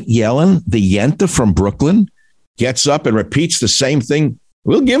 Janet Yellen, the Yenta from Brooklyn, gets up and repeats the same thing.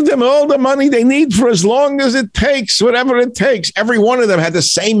 We'll give them all the money they need for as long as it takes, whatever it takes. Every one of them had the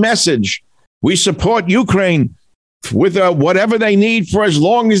same message. We support Ukraine with whatever they need for as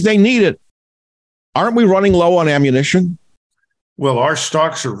long as they need it. Aren't we running low on ammunition? Well, our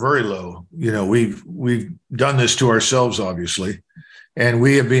stocks are very low. We've done this to ourselves, obviously, and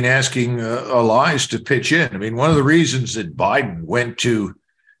we have been asking allies to pitch in. I mean, one of the reasons that Biden went to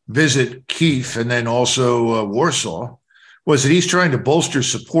visit Kyiv and then also Warsaw was that he's trying to bolster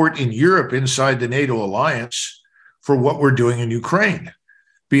support in Europe inside the NATO alliance for what we're doing in Ukraine.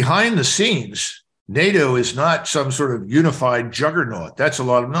 Behind the scenes, NATO is not some sort of unified juggernaut. That's a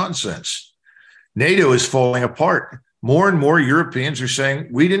lot of nonsense. NATO is falling apart. More and more Europeans are saying,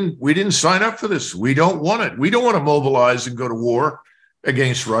 we didn't sign up for this. We don't want it. We don't want to mobilize and go to war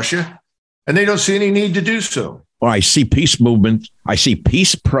against Russia. And they don't see any need to do so. Well, I see peace movement. I see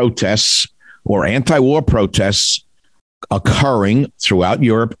peace protests or anti-war protests occurring throughout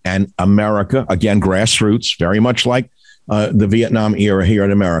Europe and America. Again, grassroots, very much like the Vietnam era here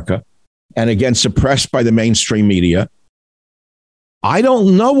in America. And again, suppressed by the mainstream media. I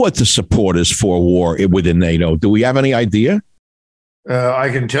don't know what the support is for war within NATO. Do we have any idea? I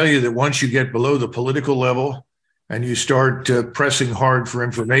can tell you that once you get below the political level and you start pressing hard for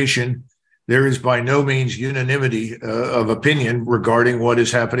information, there is by no means unanimity of opinion regarding what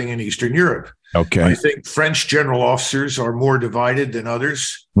is happening in Eastern Europe. Okay. I think French general officers are more divided than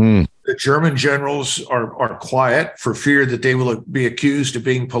others. The German generals are quiet for fear that they will be accused of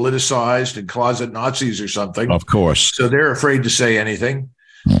being politicized and closet Nazis or something. Of course. So they're afraid to say anything.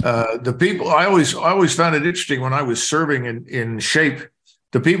 The people, I always found it interesting when I was serving in SHAPE,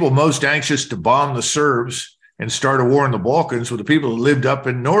 the people most anxious to bomb the Serbs and start a war in the Balkans were the people who lived up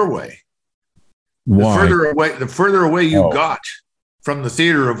in Norway. Why? The further away you got from the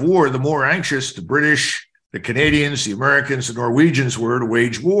theater of war, the more anxious the British, the Canadians, the Americans, the Norwegians were to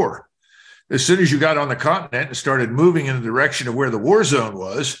wage war. As soon as you got on the continent and started moving in the direction of where the war zone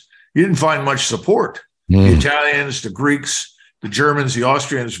was, you didn't find much support. The Italians, the Greeks, the Germans, the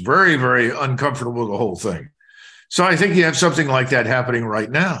Austrians, very, very uncomfortable with the whole thing. So I think you have something like that happening right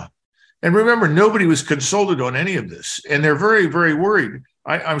now. And remember, nobody was consulted on any of this, and they're very, very worried.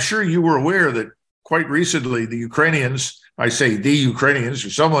 I'm sure you were aware that quite recently, the Ukrainians, I say the Ukrainians or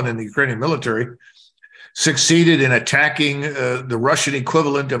someone in the Ukrainian military, succeeded in attacking the Russian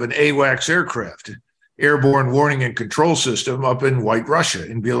equivalent of an AWACS aircraft, airborne warning and control system, up in White Russia,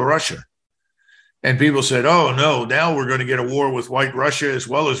 in Belarusia. And people said, oh, no, now we're going to get a war with White Russia as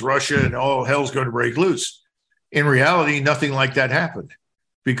well as Russia, and all hell's going to break loose. In reality, nothing like that happened,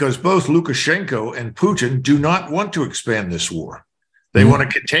 because both Lukashenko and Putin do not want to expand this war. They want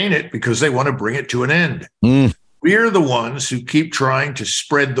to contain it because they want to bring it to an end. We're the ones who keep trying to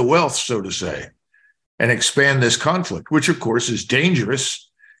spread the wealth, so to say, and expand this conflict, which, of course, is dangerous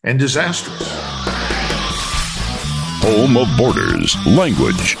and disastrous. Home of borders,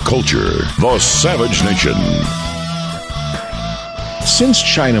 language, culture, the Savage Nation. Since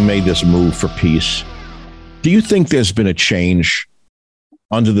China made this move for peace, do you think there's been a change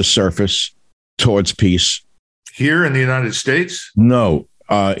under the surface towards peace? Here in the United States? No,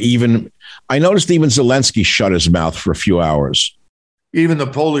 I noticed even Zelensky shut his mouth for a few hours. Even the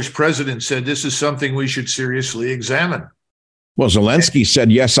Polish president said this is something we should seriously examine. Well, Zelensky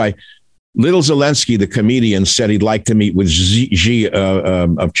said, yes, Little Zelensky, the comedian, said he'd like to meet with Xi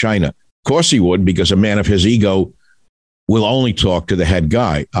of China. Of course he would, because a man of his ego will only talk to the head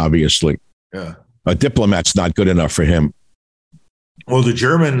guy, obviously. Yeah. A diplomat's not good enough for him. Well, the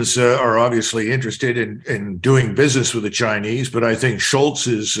Germans are obviously interested in doing business with the Chinese, but I think Scholz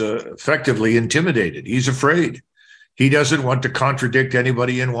is effectively intimidated. He's afraid. He doesn't want to contradict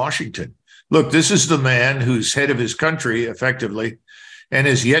anybody in Washington. Look, this is the man who's head of his country, effectively, and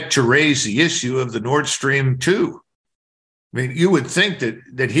has yet to raise the issue of the Nord Stream 2. I mean, you would think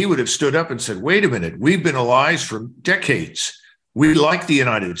that he would have stood up and said, wait a minute, we've been allies for decades. We like the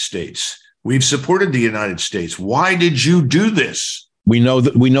United States. We've supported the United States. Why did you do this? We know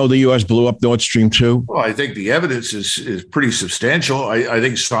the U.S. blew up Nord Stream 2. Well, I think the evidence is pretty substantial. I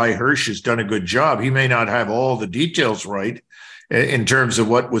think Sy Hersh has done a good job. He may not have all the details right in terms of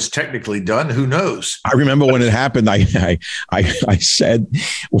what was technically done. Who knows? I remember when it happened, I said,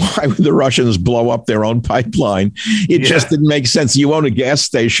 why would the Russians blow up their own pipeline? It just didn't make sense. You own a gas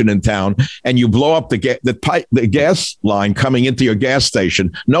station in town and you blow up the gas line coming into your gas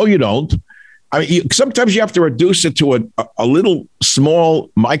station. No, you don't. I mean, sometimes you have to reduce it to a little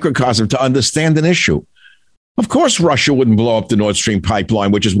small microcosm to understand an issue. Of course, Russia wouldn't blow up the Nord Stream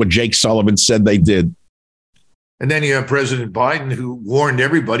pipeline, which is what Jake Sullivan said they did. And then you have President Biden, who warned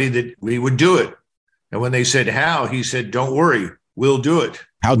everybody that we would do it. And when they said how, he said, don't worry, we'll do it.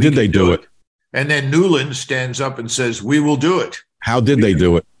 How did they do it? And then Nuland stands up and says, we will do it. How did they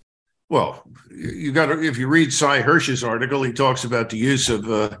do it? Well, you got to, if you read Sy Hersh's article, he talks about the use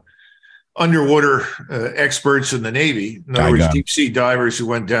of underwater experts in the Navy. In other words, deep sea divers who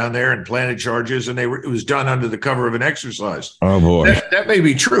went down there and planted charges, and it was done under the cover of an exercise. Oh, boy. That may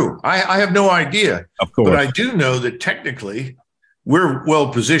be true. I have no idea. Of course. But I do know that technically we're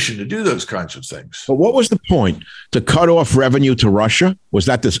well positioned to do those kinds of things. But what was the point? To cut off revenue to Russia? Was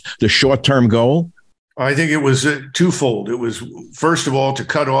that the short-term goal? I think it was twofold. It was, first of all, to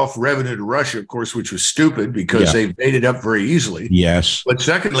cut off revenue to Russia, of course, which was stupid because they made it up very easily. Yes. But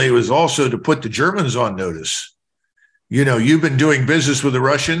secondly, it was also to put the Germans on notice. You know, you've been doing business with the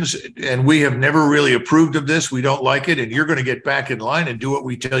Russians, and we have never really approved of this. We don't like it, and you're going to get back in line and do what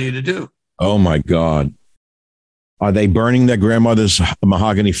we tell you to do. Oh, my God. Are they burning their grandmother's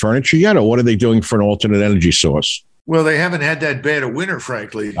mahogany furniture yet, or what are they doing for an alternate energy source? Well, they haven't had that bad a winter,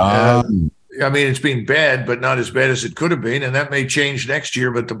 frankly. I mean, it's been bad, but not as bad as it could have been. And that may change next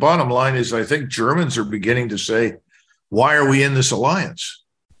year. But the bottom line is, I think Germans are beginning to say, why are we in this alliance?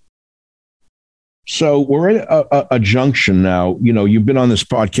 So we're at a junction now. You know, you've been on this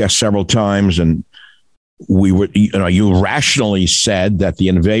podcast several times, and you rationally said that the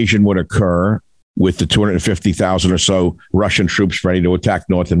invasion would occur with the 250,000 or so Russian troops ready to attack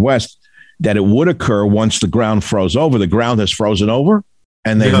north and west, that it would occur once the ground froze over. The ground has frozen over,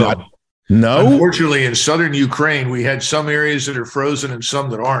 and they've not. No. Unfortunately, in southern Ukraine, we had some areas that are frozen and some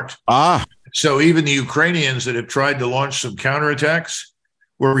that aren't. So even the Ukrainians that have tried to launch some counterattacks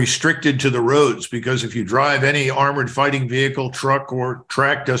were restricted to the roads, because if you drive any armored fighting vehicle, truck or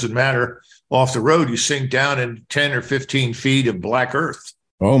track, doesn't matter, off the road, you sink down in 10 or 15 feet of black earth.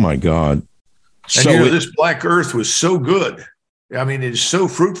 Oh, my God. And this black earth was so good. I mean, it is so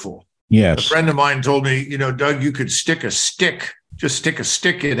fruitful. Yes. A friend of mine told me, Doug, you could stick a stick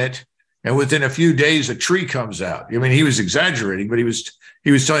in it, and within a few days, a tree comes out. I mean, he was exaggerating, but he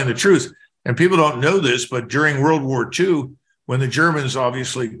was telling the truth. And people don't know this, but during World War II, when the Germans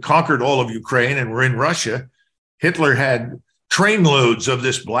obviously conquered all of Ukraine and were in Russia, Hitler had trainloads of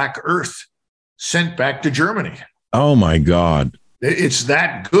this black earth sent back to Germany. Oh, my God. It's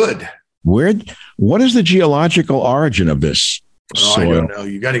that good. What is the geological origin of this soil? I don't know.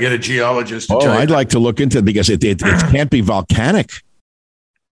 You got to get a geologist to tell you. I'd like to look into it, because it can't be volcanic.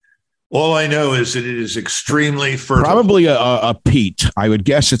 All I know is that it is extremely fertile. Probably a peat. I would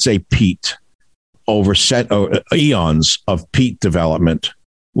guess it's a peat over eons of peat development,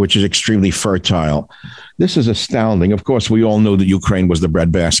 which is extremely fertile. This is astounding. Of course, we all knew that Ukraine was the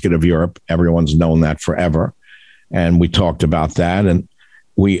breadbasket of Europe. Everyone's known that forever. And we talked about that. And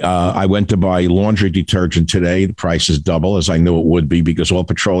I went to buy laundry detergent today. The price is double, as I knew it would be, because all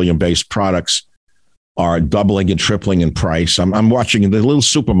petroleum-based products are doubling and tripling in price. I'm watching the little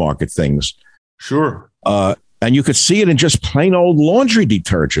supermarket things. Sure. And you could see it in just plain old laundry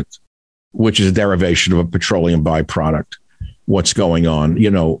detergent, which is a derivation of a petroleum byproduct. What's going on?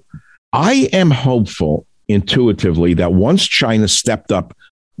 I am hopeful intuitively that once China stepped up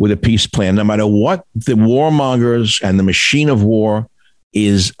with a peace plan, no matter what the warmongers and the machine of war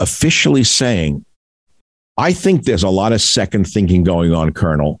is officially saying, I think there's a lot of second thinking going on,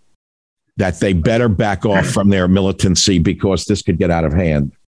 Colonel, that they better back off from their militancy because this could get out of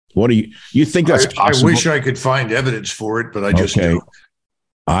hand. What do you think that's possible? I wish I could find evidence for it, but I just don't.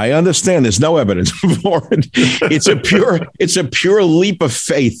 I understand there's no evidence for it. It's a pure leap of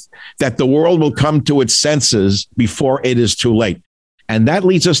faith that the world will come to its senses before it is too late. And that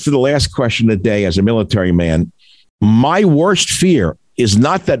leads us to the last question of the day as a military man. My worst fear is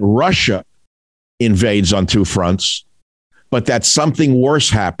not that Russia invades on two fronts, but that something worse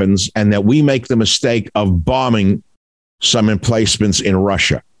happens and that we make the mistake of bombing some emplacements in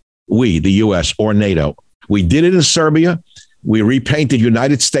Russia. We, the U.S. or NATO. We did it in Serbia. We repainted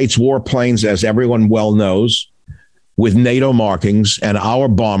United States warplanes, as everyone well knows, with NATO markings, and our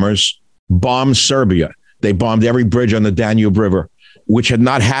bombers bombed Serbia. They bombed every bridge on the Danube River, which had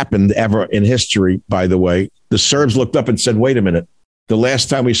not happened ever in history, by the way. The Serbs looked up and said, wait a minute. The last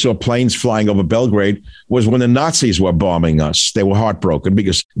time we saw planes flying over Belgrade was when the Nazis were bombing us. They were heartbroken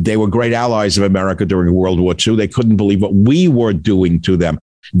because they were great allies of America during World War II. They couldn't believe what we were doing to them.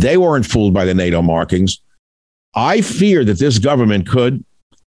 They weren't fooled by the NATO markings. I fear that this government could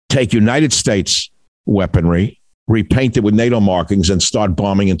take United States weaponry, repaint it with NATO markings, and start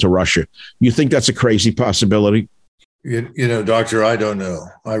bombing into Russia. You think that's a crazy possibility? You know, Doctor, I don't know.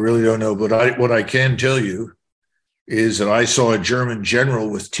 I really don't know. But what I can tell you is that I saw a German general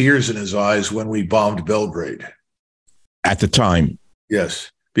with tears in his eyes when we bombed Belgrade. At the time?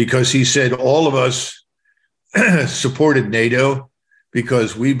 Yes, because he said all of us supported NATO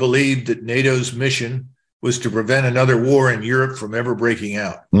because we believed that NATO's mission was to prevent another war in Europe from ever breaking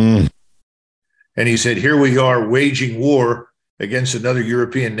out. And he said, here we are waging war against another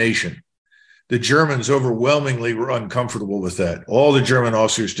European nation. The Germans overwhelmingly were uncomfortable with that. All the German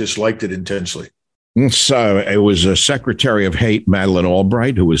officers disliked it intensely. So it was a Secretary of Hate, Madeleine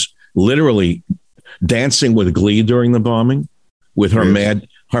Albright, who was literally dancing with glee during the bombing with her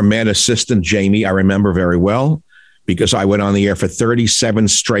mad assistant, Jamie. I remember very well because I went on the air for 37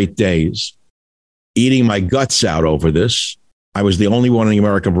 straight days, eating my guts out over this. I was the only one in the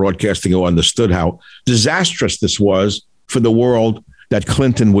American broadcasting who understood how disastrous this was for the world that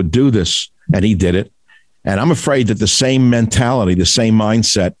Clinton would do this, and he did it. And I'm afraid that the same mentality, the same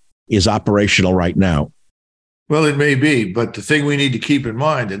mindset is operational right now. Well, it may be, but the thing we need to keep in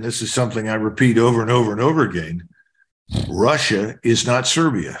mind, and this is something I repeat over and over and over again, Russia is not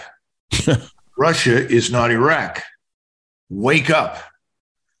Serbia. Russia is not Iraq. Wake up.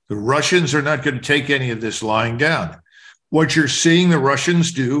 The Russians are not going to take any of this lying down. What you're seeing the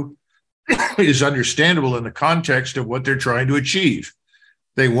Russians do is understandable in the context of what they're trying to achieve.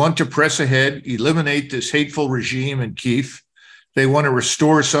 They want to press ahead, eliminate this hateful regime in Kyiv. They want to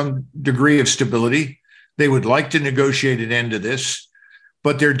restore some degree of stability. They would like to negotiate an end to this,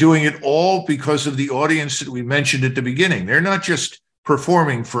 but they're doing it all because of the audience that we mentioned at the beginning. They're not just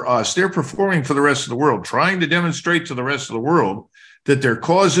performing for us. They're performing for the rest of the world, trying to demonstrate to the rest of the world that their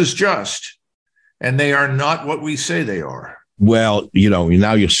cause is just, and they are not what we say they are. Well, you know,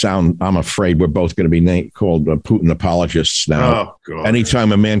 now you sound, I'm afraid we're both going to be called Putin apologists now. Oh, God.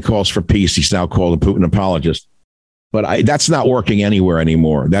 Anytime a man calls for peace, he's now called a Putin apologist. But that's not working anywhere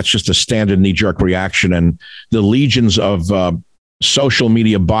anymore. That's just a standard knee-jerk reaction. And the legions of social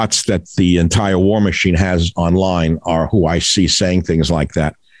media bots that the entire war machine has online are who I see saying things like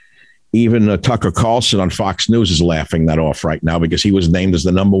that. Even Tucker Carlson on Fox News is laughing that off right now because he was named as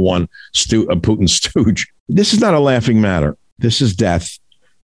the number one Putin stooge. This is not a laughing matter. This is death.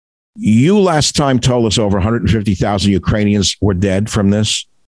 You last time told us over 150,000 Ukrainians were dead from this.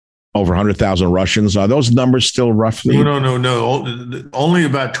 Over 100,000 Russians. Are those numbers still roughly? No. Only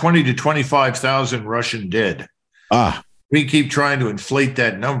about 20 to 25,000 Russian dead. We keep trying to inflate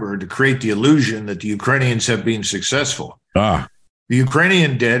that number to create the illusion that the Ukrainians have been successful. The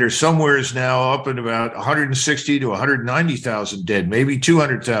Ukrainian dead are somewhere now up at about 160 to 190,000 dead, maybe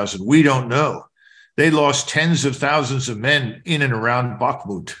 200,000. We don't know. They lost tens of thousands of men in and around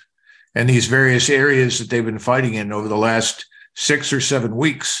Bakhmut and these various areas that they've been fighting in over the last 6 or 7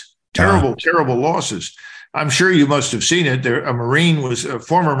 weeks. Terrible losses. I'm sure you must have seen it. A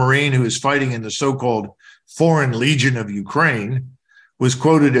former Marine who is fighting in the so-called Foreign Legion of Ukraine was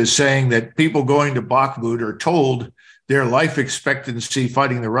quoted as saying that people going to Bakhmut are told their life expectancy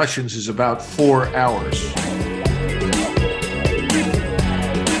fighting the Russians is about 4 hours.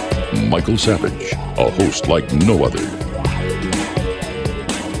 Michael Savage, a host like no other.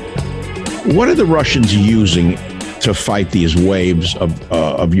 What are the Russians using to fight these waves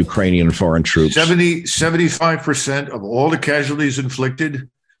of Ukrainian and foreign troops? 75% of all the casualties inflicted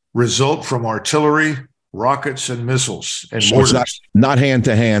result from artillery rockets and missiles and So mortars. it's not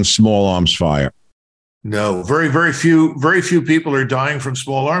hand-to-hand small arms fire. No, very few people are dying from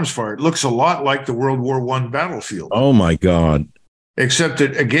small arms fire. It looks a lot like the World War I battlefield. Oh, my God. Except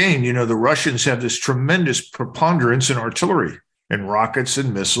that, again, the Russians have this tremendous preponderance in artillery and rockets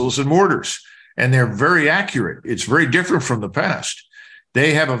and missiles and mortars, and they're very accurate. It's very different from the past.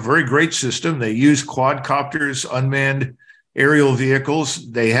 They have a very great system. They use quadcopters, unmanned aerial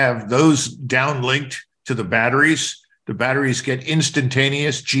vehicles. They have those downlinked to the batteries. The batteries get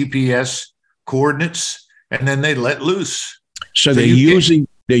instantaneous GPS coordinates, and then they let loose. So they're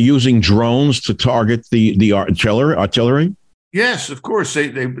using drones to target the artillery? Yes, of course.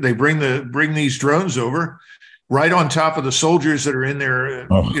 They bring these drones over right on top of the soldiers that are in their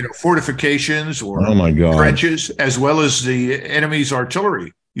fortifications or trenches, as well as the enemy's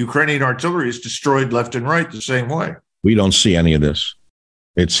artillery. Ukrainian artillery is destroyed left and right the same way. We don't see any of this.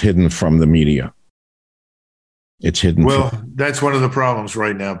 It's hidden from the media. It's hidden. Well, that's one of the problems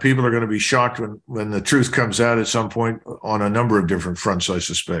right now. People are going to be shocked when the truth comes out at some point on a number of different fronts, I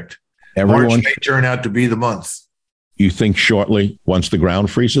suspect. March may turn out to be the month. You think shortly, once the ground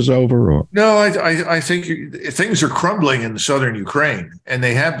freeze is over? Or no, I think things are crumbling in southern Ukraine, and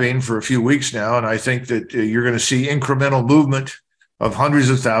they have been for a few weeks now. And I think that you're going to see incremental movement of hundreds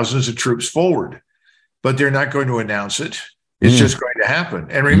of thousands of troops forward, but they're not going to announce it. It's just going to happen.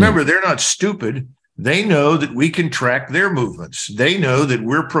 And remember, they're not stupid. They know that we can track their movements. They know that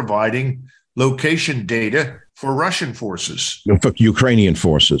we're providing location data for Russian forces. For Ukrainian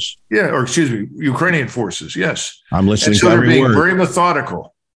forces. Yeah, or excuse me, Ukrainian forces, yes. I'm listening to every being word. Very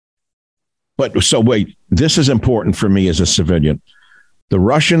methodical. But so wait, this is important for me as a civilian. The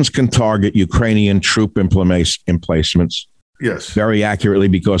Russians can target Ukrainian troop emplacements very accurately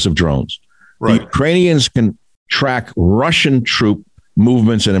because of drones. Right. The Ukrainians can track Russian troop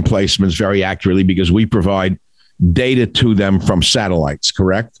movements and emplacements very accurately because we provide data to them from satellites,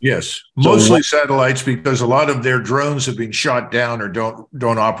 correct? Yes, mostly satellites, because a lot of their drones have been shot down or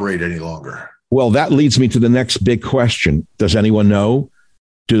don't operate any longer. Well, that leads me to the next big question. Does anyone know?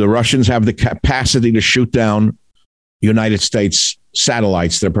 Do the Russians have the capacity to shoot down United States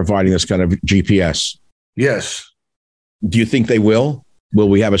satellites that are providing this kind of GPS? Yes. Do you think they will? Will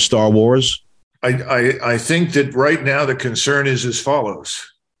we have a Star Wars? I think that right now the concern is as follows.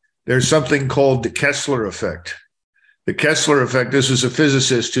 There's something called the Kessler effect. The Kessler effect, this is a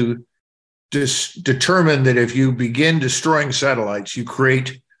physicist who determined that if you begin destroying satellites, you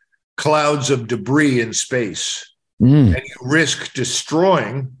create clouds of debris in space, and you risk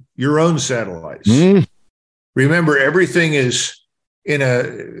destroying your own satellites. Remember, everything is in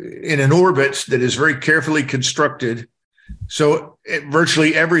an orbit that is very carefully constructed. So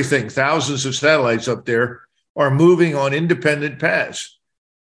virtually everything, thousands of satellites up there, are moving on independent paths,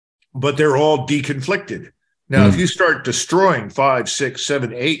 but they're all deconflicted. Now, if you start destroying 5, 6,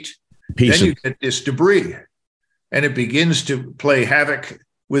 7, 8 pieces, then you get this debris, and it begins to play havoc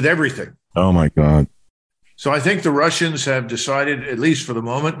with everything. Oh, my God. So I think the Russians have decided, at least for the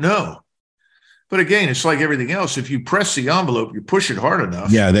moment, no. But again, it's like everything else. If you press the envelope, you push it hard enough.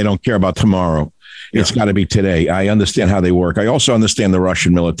 Yeah, they don't care about tomorrow. It's got to be today. I understand how they work. I also understand the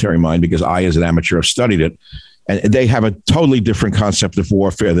Russian military mind because I, as an amateur, have studied it. And they have a totally different concept of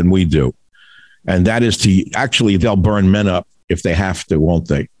warfare than we do. And that is they'll burn men up if they have to, won't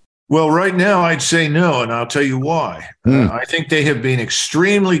they? Well, right now, I'd say no, and I'll tell you why. I think they have been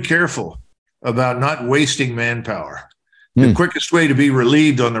extremely careful about not wasting manpower. The quickest way to be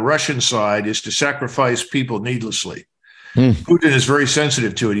relieved on the Russian side is to sacrifice people needlessly. Putin is very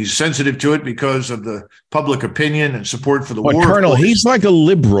sensitive to it. He's sensitive to it because of the public opinion and support for the war. Colonel, he's like a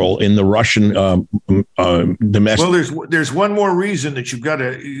liberal in the Russian domestic. Well, there's one more reason that you've got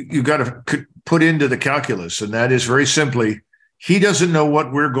to put into the calculus, and that is very simply, he doesn't know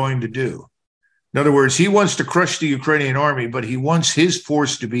what we're going to do. In other words, he wants to crush the Ukrainian army, but he wants his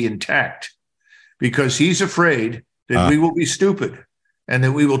force to be intact because he's afraid that we will be stupid and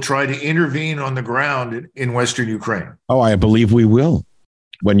that we will try to intervene on the ground in Western Ukraine. Oh, I believe we will.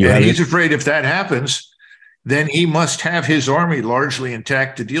 He's afraid if that happens, then he must have his army largely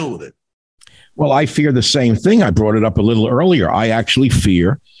intact to deal with it. Well, I fear the same thing. I brought it up a little earlier. I actually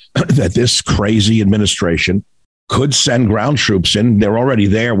fear that this crazy administration could send ground troops in. They're already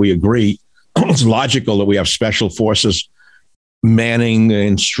there. We agree. It's logical that we have special forces manning,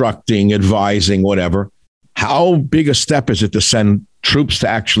 instructing, advising, whatever. How big a step is it to send troops to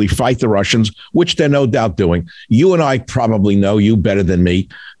actually fight the Russians, which they're no doubt doing? You and I probably know, you better than me,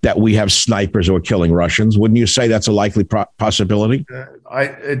 that we have snipers who are killing Russians. Wouldn't you say that's a likely possibility?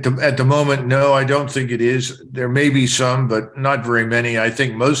 At the moment, no, I don't think it is. There may be some, but not very many. I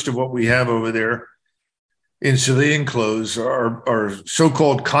think most of what we have over there in civilian clothes are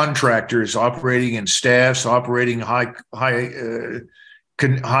so-called contractors operating in staffs, operating high-end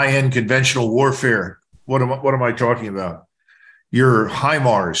conventional warfare. What am I talking about? Your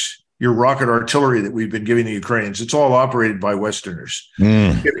HIMARS, your rocket artillery that we've been giving the Ukrainians, it's all operated by Westerners.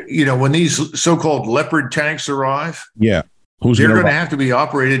 When these so-called Leopard tanks arrive, they're going to have to be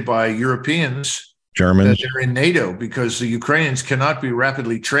operated by Europeans, Germans. They're in NATO, because the Ukrainians cannot be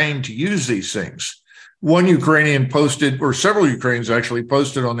rapidly trained to use these things. One Ukrainian posted, or several Ukrainians actually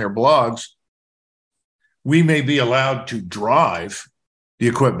posted on their blogs, we may be allowed to drive the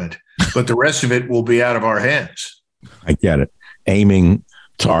equipment, but the rest of it will be out of our hands. I get it. Aiming,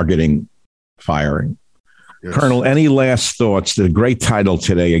 targeting, firing. Yes. Colonel, any last thoughts? The great title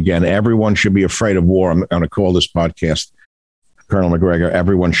today, again, Everyone Should Be Afraid of War. I'm going to call this podcast, Colonel Macgregor,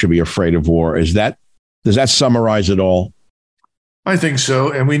 Everyone Should Be Afraid of War. Does that summarize it all? I think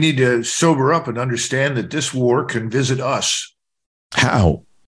so. And we need to sober up and understand that this war can visit us. How?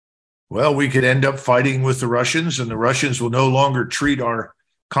 Well, we could end up fighting with the Russians, and the Russians will no longer treat our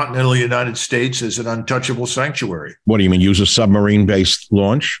continental United States as an untouchable sanctuary. What do you mean, use a submarine-based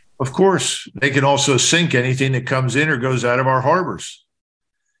launch? Of course. They can also sink anything that comes in or goes out of our harbors.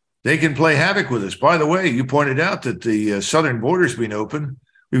 They can play havoc with us. By the way, you pointed out that the southern border's been open.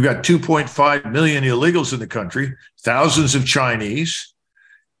 We've got 2.5 million illegals in the country, thousands of Chinese,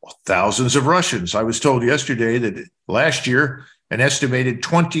 thousands of Russians. I was told yesterday that last year, an estimated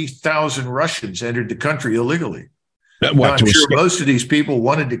 20,000 Russians entered the country illegally. Now, I'm sure most of these people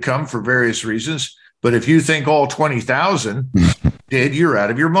wanted to come for various reasons, but if you think all 20,000 did, you're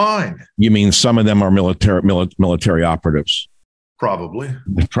out of your mind. You mean some of them are military operatives? Probably.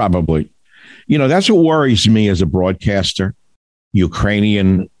 That's what worries me as a broadcaster.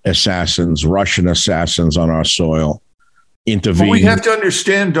 Ukrainian assassins, Russian assassins on our soil intervene. Well, we have to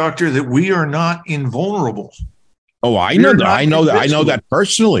understand, Doctor, that we are not invulnerable. Oh, I know that. I know that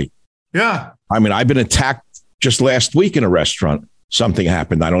personally. Yeah. I mean, I've been attacked just last week in a restaurant. Something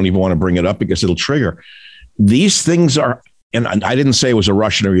happened. I don't even want to bring it up because it'll trigger. These things are, and I didn't say it was a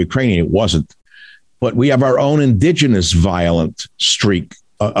Russian or Ukrainian. It wasn't. But we have our own indigenous violent streak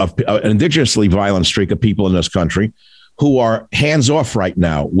of indigenously violent streak of people in this country who are hands off right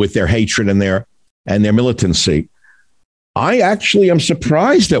now with their hatred and their militancy. I actually am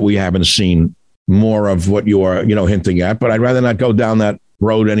surprised that we haven't seen more of what you are, hinting at, but I'd rather not go down that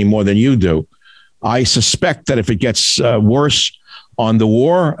road any more than you do. I suspect that if it gets worse on the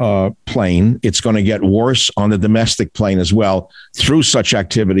war plane, it's going to get worse on the domestic plane as well through such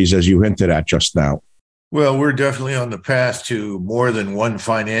activities as you hinted at just now. Well, we're definitely on the path to more than one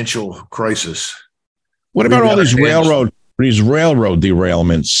financial crisis. What about all these railroad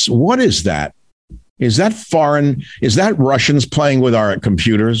derailments? What is that? Is that foreign? Is that Russians playing with our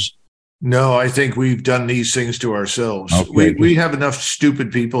computers? No, I think we've done these things to ourselves. Okay. We have enough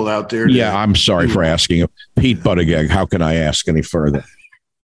stupid people out there. Yeah, I'm sorry for asking. Pete Buttigieg, how can I ask any further?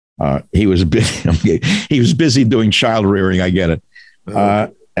 He was busy doing child rearing. I get it.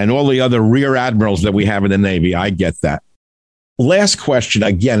 And all the other rear admirals that we have in the Navy. I get that. Last question.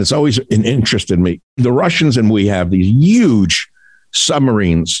 Again, it's always an interest in me. The Russians and we have these huge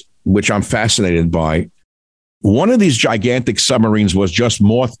submarines, which I'm fascinated by. One of these gigantic submarines was just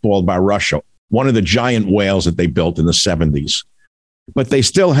mothballed by Russia, one of the giant whales that they built in the 70s. But they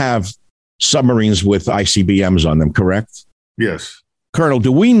still have submarines with ICBMs on them, correct? Yes. Colonel,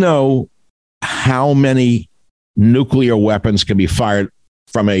 do we know how many nuclear weapons can be fired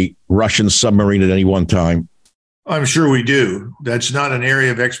from a Russian submarine at any one time? I'm sure we do. That's not an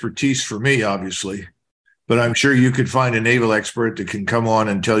area of expertise for me, obviously, but I'm sure you could find a naval expert that can come on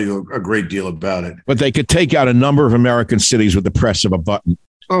and tell you a great deal about it. But they could take out a number of American cities with the press of a button.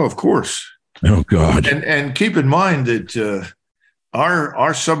 Oh, of course. Oh, God. And keep in mind that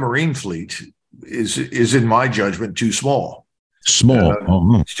our submarine fleet is, in my judgment, too small.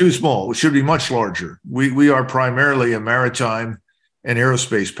 It's too small. It should be much larger. We are primarily a maritime and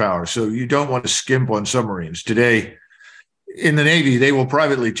aerospace power. So you don't want to skimp on submarines. Today, in the Navy, they will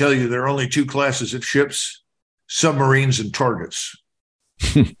privately tell you there are only two classes of ships, submarines and targets.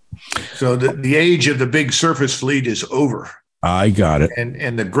 So the age of the big surface fleet is over. I got it.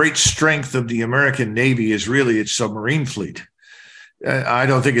 And the great strength of the American Navy is really its submarine fleet. I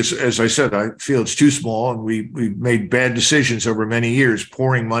don't think it's, as I said, I feel it's too small, and we made bad decisions over many years,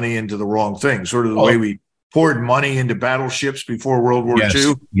 pouring money into the wrong thing, sort of the way we poured money into battleships before World War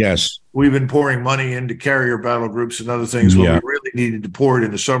II. Yes. We've been pouring money into carrier battle groups and other things when we really needed to pour it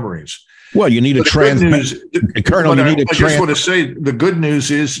into submarines. Well, you need a Colonel, you need a I just want to say the good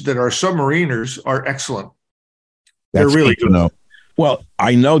news is that our submariners are excellent. They're really good. Well, Well,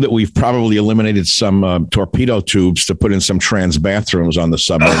 I know that we've probably eliminated some torpedo tubes to put in some trans bathrooms on the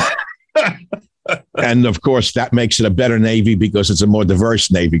subway. And, of course, that makes it a better Navy because it's a more diverse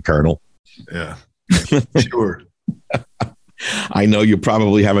Navy, Colonel. Yeah, sure. I know you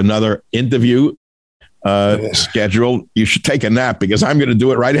probably have another interview scheduled. You should take a nap because I'm going to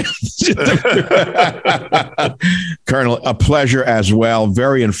do it right after. Colonel, a pleasure as well.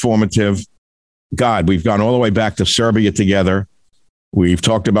 Very informative. God, we've gone all the way back to Serbia together. We've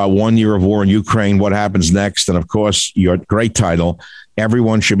talked about 1 year of war in Ukraine, what happens next, and, of course, your great title,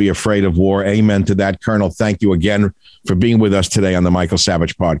 Everyone Should Be Afraid of War. Amen to that, Colonel. Thank you again for being with us today on the Michael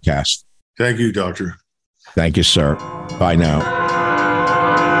Savage podcast. Thank you, Doctor. Thank you, sir. Bye now.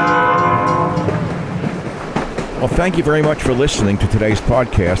 Well, thank you very much for listening to today's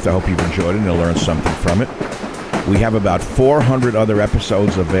podcast. I hope you've enjoyed it and learned something from it. We have about 400 other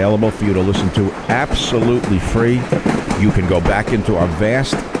episodes available for you to listen to absolutely free. You can go back into our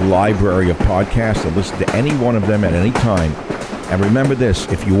vast library of podcasts and listen to any one of them at any time. And remember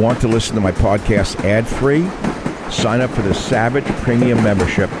this, if you want to listen to my podcast ad-free, sign up for the Savage Premium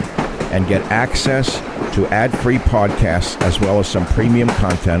membership and get access to ad-free podcasts as well as some premium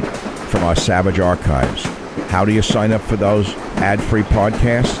content from our Savage archives. How do you sign up for those ad-free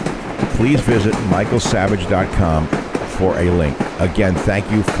podcasts? Please visit michaelsavage.com for a link. Again, thank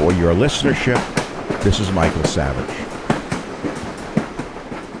you for your listenership. This is Michael Savage.